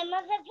ver. Los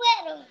demás se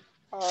fueron.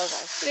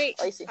 Sí,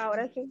 hoy sí.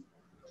 Ahora sí.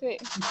 Sí.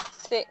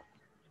 Sí.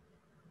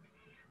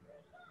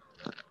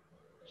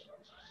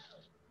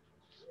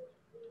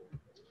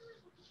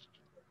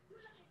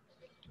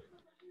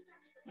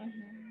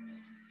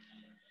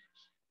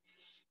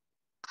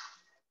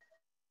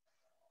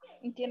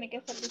 Y tiene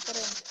que ser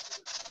diferente.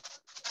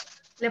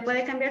 Le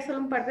puede cambiar solo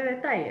un par de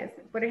detalles.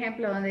 Por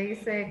ejemplo, donde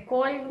dice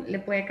cold, le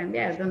puede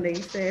cambiar. Donde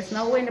dice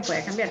snowing, le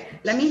puede cambiar.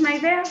 La misma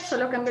idea,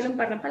 solo cambiarle un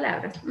par de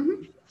palabras.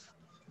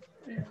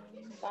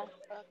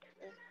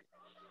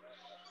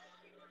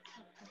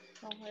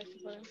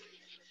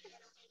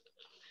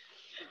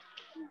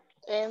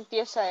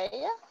 ¿Empieza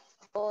ella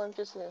o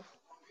empiezo yo?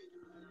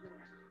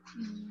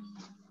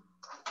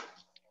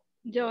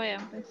 Yo voy a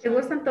empezar. Si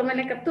gustan,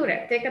 tómenle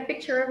captura. Take a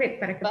picture of it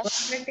para que puedan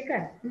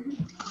practicar.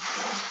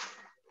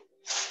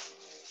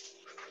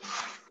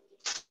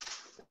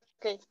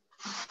 Okay.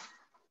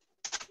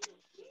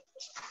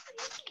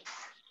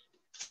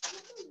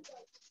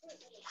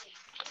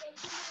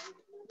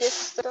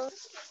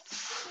 Distance.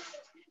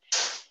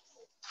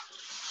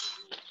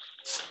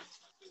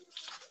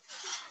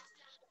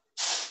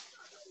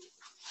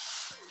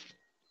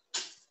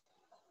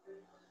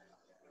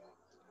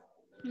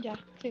 Ya,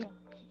 sigo.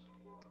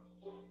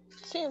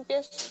 Sí,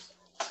 empieza.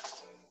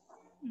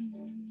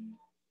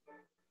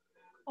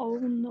 Oh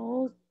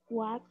no,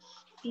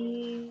 what's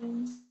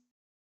in...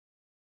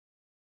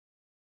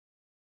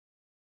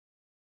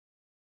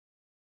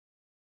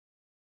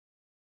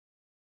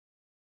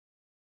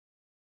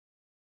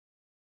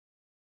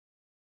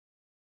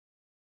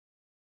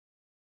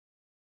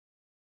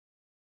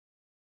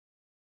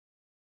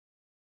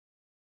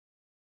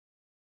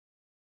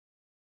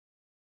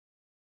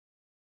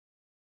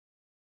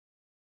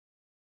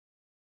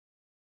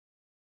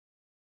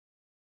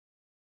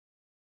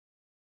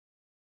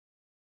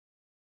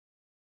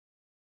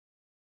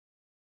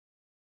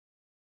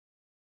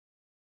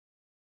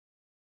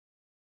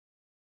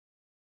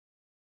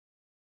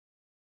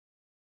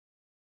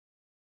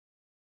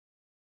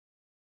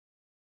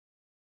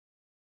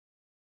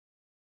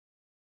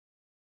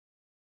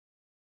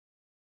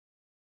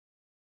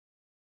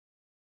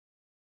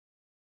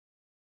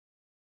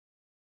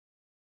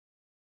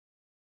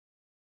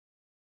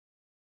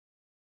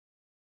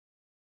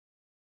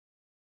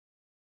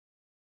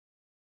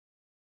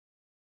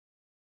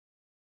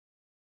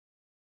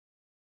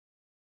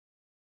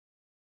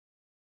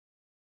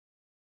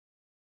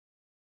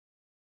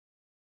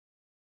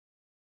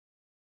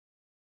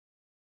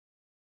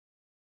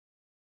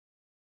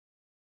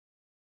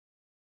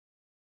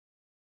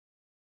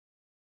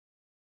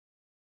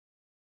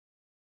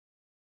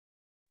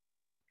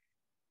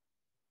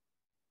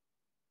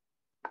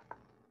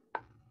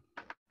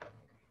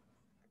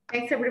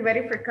 Thanks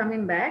everybody for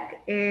coming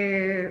back.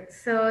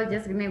 So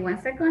just give me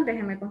 1 second.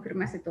 Déjenme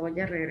confirmar si todos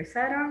ya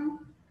regresaron.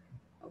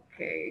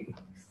 Okay.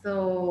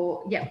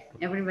 So yeah,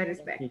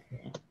 everybody's back.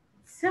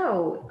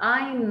 So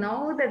I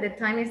know that the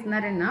time is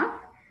not enough,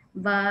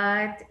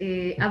 but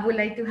I would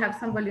like to have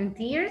some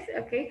volunteers.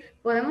 Okay.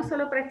 Podemos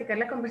solo practicar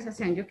la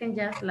conversación. You can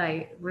just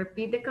like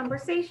repeat the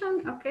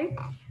conversation. Okay.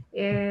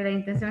 La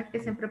intención es que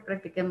siempre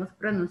practiquemos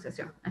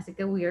pronunciación. Así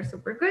que we are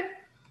super good.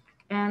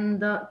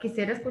 And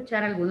quisiera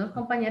escuchar a algunos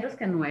compañeros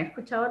que no he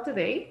escuchado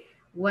today.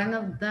 One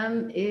of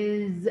them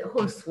is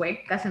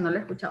Josué, casi no lo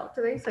he escuchado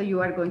today, so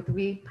you are going to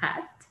be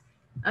Pat.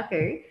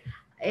 Okay.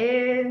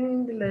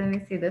 And let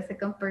me see, the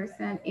second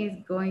person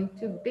is going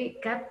to be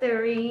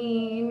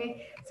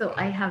Catherine. So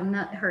I have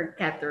not heard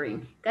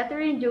Catherine.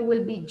 Catherine, you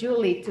will be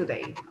Julie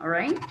today, all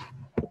right?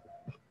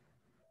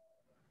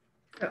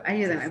 So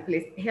ayúdame,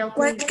 please. Help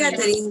me. What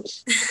Catherine?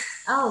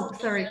 Oh,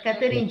 sorry,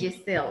 Catherine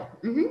Giselle.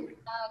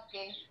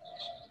 Okay.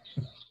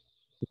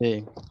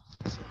 Okay.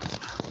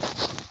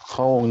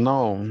 Oh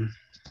no.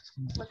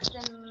 What's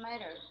the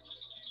matter?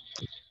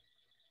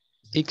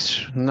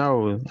 It's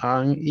no,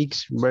 and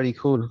it's very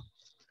cool.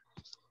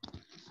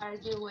 Are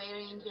you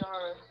wearing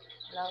your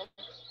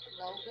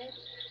luggage?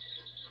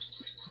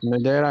 No,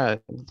 there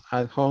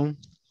at home.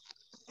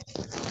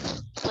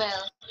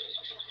 Well,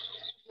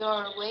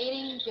 you're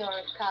wearing your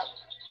cap.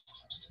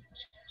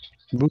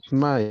 But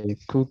my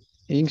cook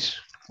is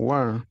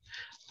warm,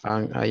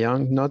 and I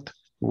am not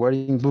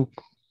wearing book.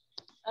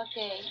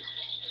 Okay,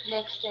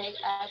 let's take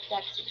a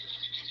taxi.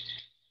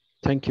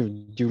 Thank you,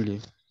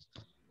 Julie.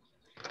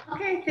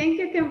 Okay, thank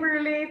you,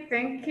 Kimberly.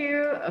 Thank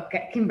you.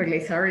 Okay, Kimberly,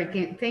 sorry.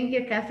 Thank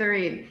you,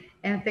 Catherine.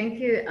 And thank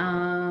you,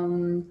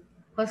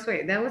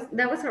 Josue. That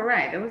was all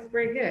right. That was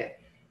very good.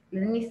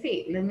 Let me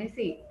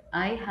see.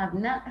 I have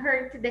not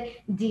heard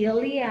today.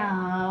 Delia.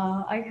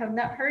 I have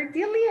not heard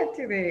Delia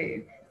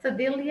today. So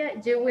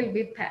Delia, you will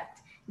be Pat.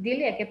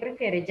 Delia, ¿qué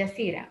prefiere?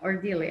 Yasira or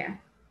Delia?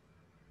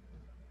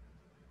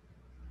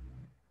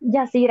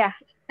 Yasira.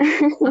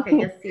 Okay,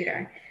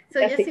 Yasira. So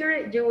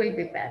Yasira, you will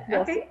be Pat.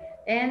 Okay.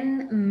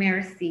 And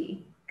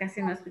Mercy.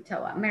 Casi no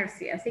escuchaba.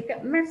 Mercy. Así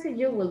que Mercy,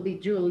 you will be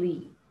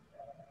Julie.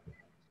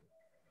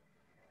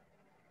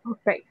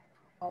 Okay.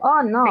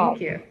 Oh, no.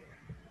 Thank you.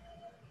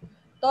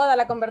 Toda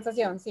la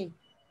conversación, sí.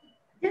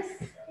 Yes.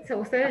 So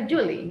usted es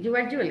Julie. You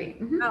are Julie.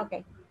 Ah,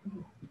 ok.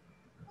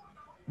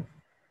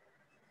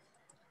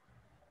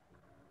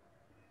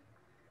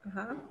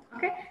 Ajá.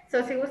 Okay.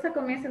 So si gusta,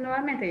 comienza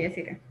nuevamente,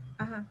 Yasira.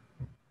 Ajá.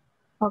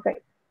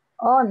 Okay.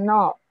 Oh,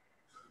 no.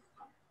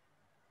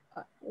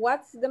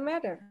 What's the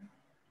matter?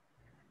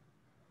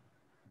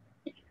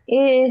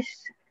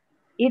 It's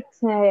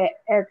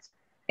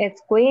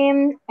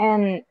swim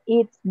and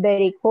it's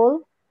very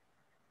cool.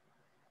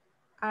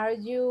 Are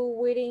you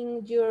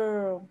wearing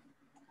your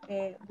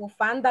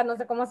bufanda? No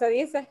sé cómo se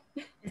dice.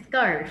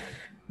 Scarf.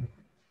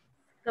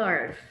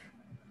 Scarf.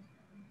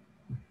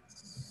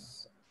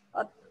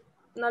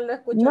 No lo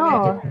escucho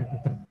No,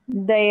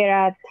 bien. they're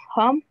at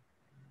home.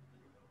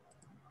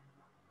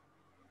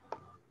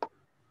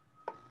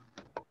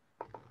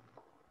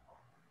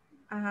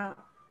 Ajá.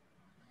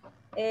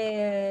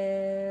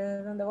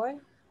 ¿Dónde voy?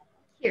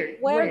 Here.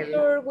 Where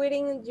you're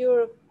wearing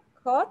your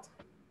coat?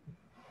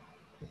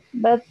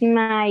 But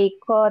my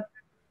coat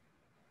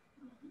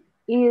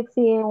is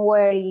in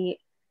where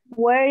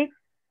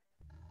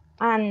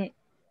and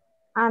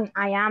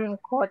I am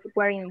caught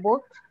wearing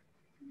boots.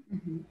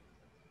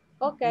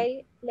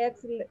 Okay,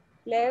 let's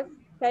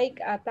take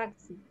a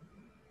taxi.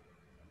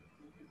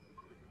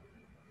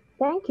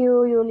 Thank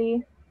you,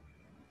 Yuli.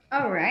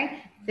 All right.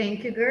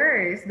 Thank you,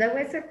 girls. That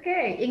was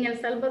okay. In El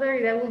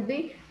Salvador, that would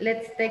be,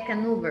 let's take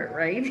an Uber,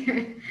 right?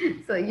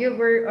 So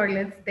Uber or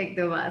let's take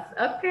the bus.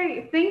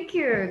 Okay, thank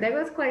you. That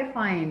was quite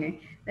fine.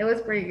 That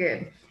was pretty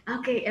good.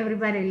 Okay,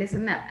 everybody,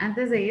 listen up.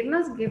 Antes de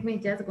irnos, give me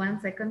just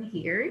 1 second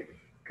here,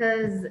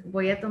 because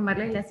voy a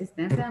tomarles la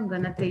asistencia. I'm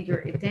going to take your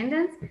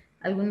attendance.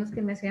 Algunos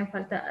que me hacían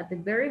falta at the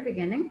very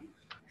beginning.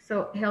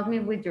 So help me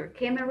with your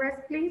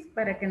cameras, please,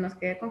 para que nos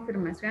quede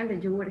confirmación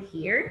that you were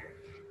here.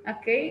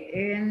 Okay,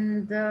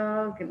 and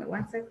give me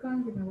 1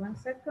 second, give me 1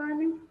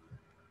 second.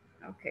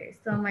 Okay,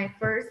 so my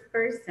first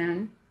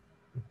person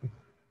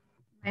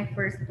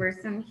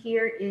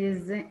here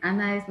is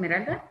Ana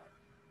Esmeralda.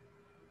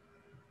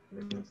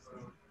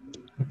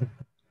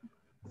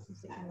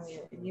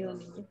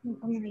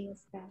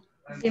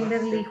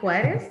 Kimberly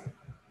Juárez.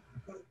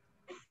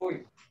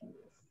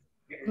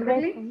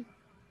 Kimberly,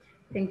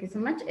 thank you so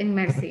much. And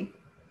Mercy.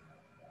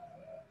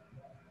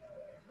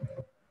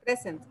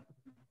 Present.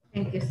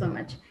 Thank you so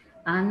much.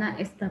 Ana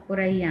está por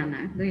ahí,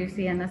 Ana. Do you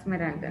see Ana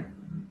Esmeralda?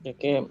 Es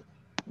que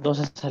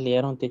 12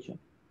 salieron, teacher.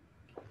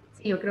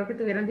 Sí, yo creo que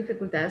tuvieron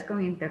dificultades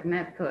con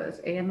internet,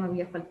 because ella no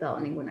había faltado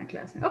a ninguna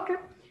clase.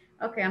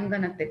 Okay, I'm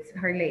gonna text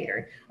her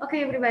later.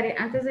 Okay, everybody,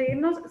 antes de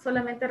irnos,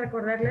 solamente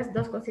recordarles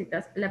 2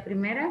 cositas. La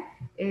primera,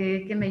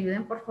 que me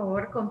ayuden por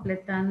favor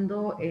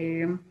completando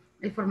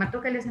el formato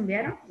que les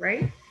enviaron,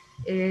 right?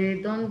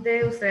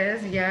 Donde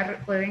ustedes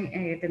ya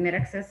pueden tener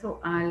acceso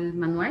al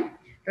manual.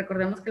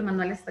 Recordemos que el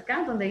manual está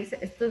acá, donde dice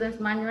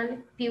Students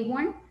Manual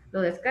P1,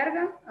 lo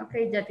descargan, ok,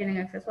 ya tienen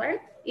acceso a él,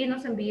 y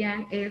nos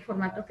envían el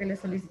formato que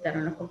les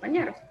solicitaron los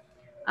compañeros.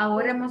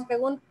 Ahora hemos...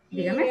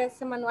 Dígame. ¿Y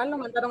ese manual lo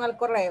mandaron al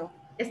correo?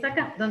 Está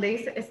acá, donde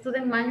dice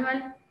Student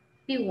Manual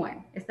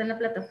P1, está en la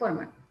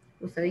plataforma.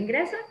 Usted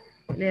ingresa,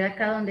 le da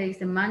acá donde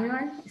dice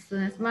Manual,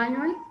 Students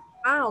Manual.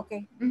 Ah, ok.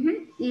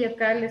 Y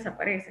acá les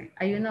aparece.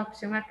 Hay una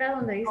opción acá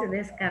donde dice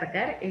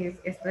descargar, es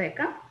esto de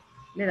acá.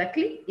 Le da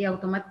clic y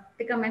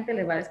automáticamente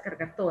le va a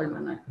descargar todo el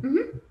manual.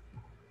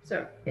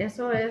 So,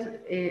 eso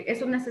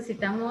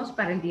necesitamos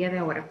para el día de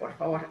ahora, por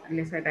favor.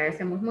 Les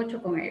agradecemos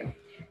mucho con ello.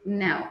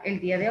 Now, el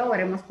día de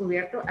ahora hemos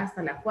cubierto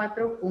hasta la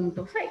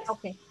 4.6.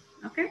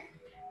 Ok.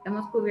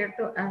 Hemos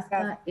cubierto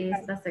hasta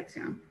esta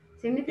sección.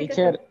 Significa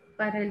que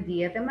para el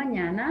día de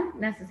mañana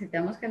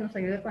necesitamos que nos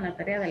ayude con la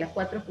tarea de la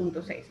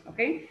 4.6. Ok.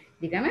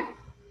 Dígame.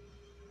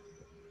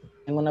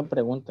 Tengo una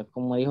pregunta.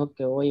 Como dijo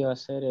que hoy va a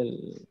ser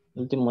el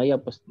último día,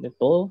 pues, de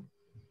todo,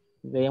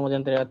 debemos de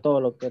entregar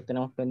todo lo que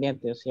tenemos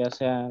pendiente, o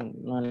sea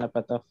no en la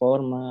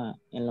plataforma,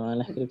 en la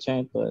inscripción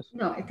y todo eso.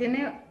 No,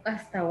 tiene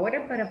hasta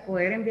ahora para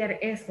poder enviar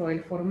eso,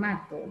 el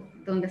formato,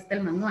 donde está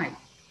el manual.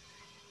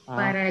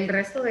 Para el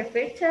resto de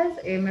fechas,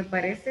 me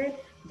parece,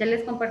 ya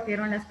les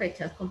compartieron las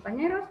fechas,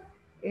 compañeros,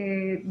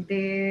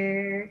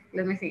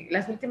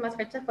 las últimas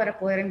fechas para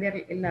poder enviar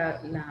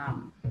la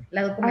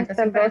documentación.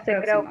 Hasta el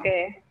 12 creo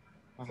que.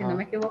 Si no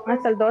me equivoco.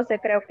 Hasta el 12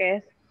 creo que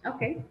es.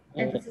 Ok,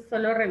 entonces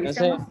solo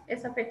revisemos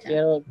esa fecha.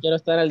 Quiero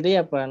estar al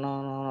día para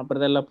no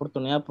perder la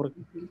oportunidad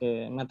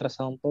porque me ha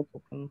atrasado un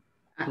poco. Con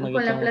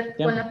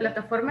la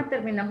plataforma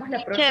terminamos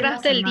la próxima semana.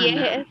 Hasta el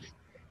 10.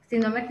 Si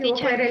no me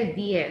equivoco era el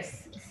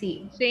 10,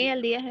 sí. Sí,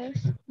 el 10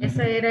 es.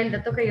 Ese era el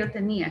dato que yo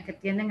tenía, que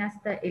tienen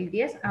hasta el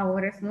 10,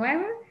 ahora es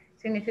 9.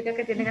 Significa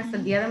que tienen hasta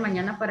el día de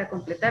mañana para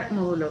completar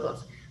módulo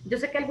 2. Yo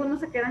sé que algunos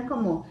se quedan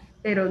como,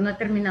 pero no he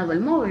terminado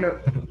el módulo.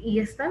 Y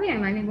está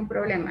bien, no hay ningún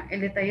problema. El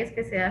detalle es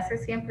que se hace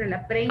siempre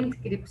la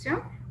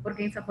preinscripción,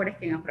 porque INSAFORP es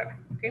quien aprueba.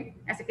 ¿Okay?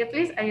 Así que,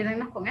 please,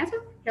 ayúdennos con eso.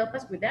 Help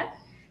us with that.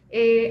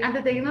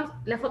 Antes de irnos,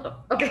 la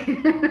foto. Ok.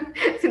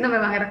 Si no me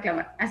van a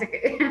reclamar. Así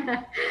que,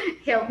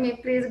 help me,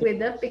 please, with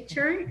the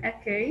picture.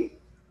 Ok.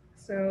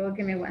 So,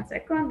 give me 1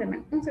 second.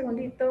 Deme un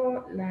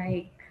segundito.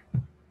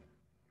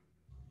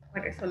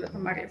 Para solo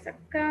tomarles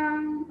acá.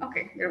 Ok,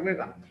 there we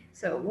go.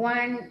 So,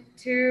 1,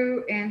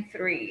 2, and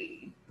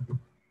 3.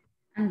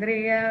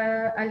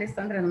 Andrea,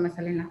 Alessandra, no me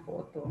sale en la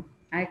foto.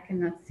 I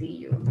cannot see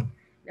you.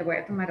 Le voy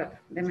a tomar otro.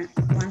 Deme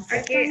 1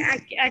 second.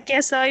 Aquí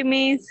estoy,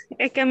 Miss.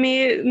 Es que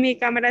mi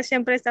cámara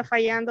siempre está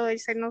fallando.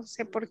 Dice, no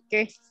sé por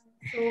qué.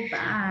 So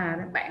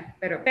bad.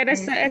 Bueno, pero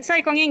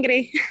estoy con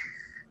Ingrid.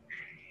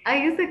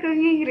 Ahí está con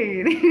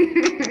Ingrid.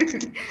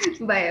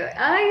 Vaya,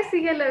 ay,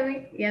 sí, ya la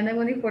vi. Y andan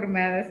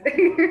uniformadas.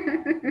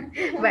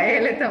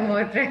 Vaya, le tomo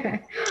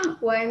otra.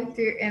 1, 2,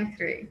 and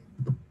 3.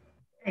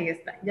 Ahí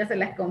está, ya se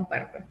las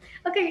comparto.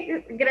 Ok,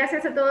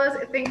 gracias a todos.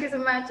 Thank you so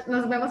much.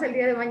 Nos vemos el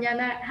día de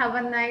mañana. Have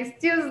a nice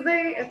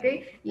Tuesday.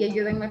 Ok, y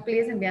ayúdenme,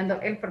 please,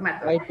 enviando el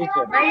formato. Bye,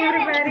 teacher. Bye,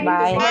 everybody.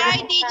 Bye.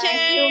 Bye,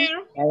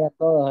 teacher. Bye a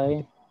todos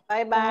ahí.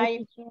 Bye, Bye, bye.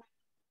 teacher.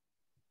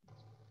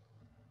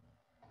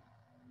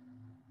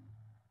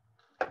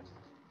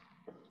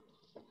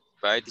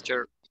 Bye,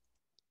 teacher.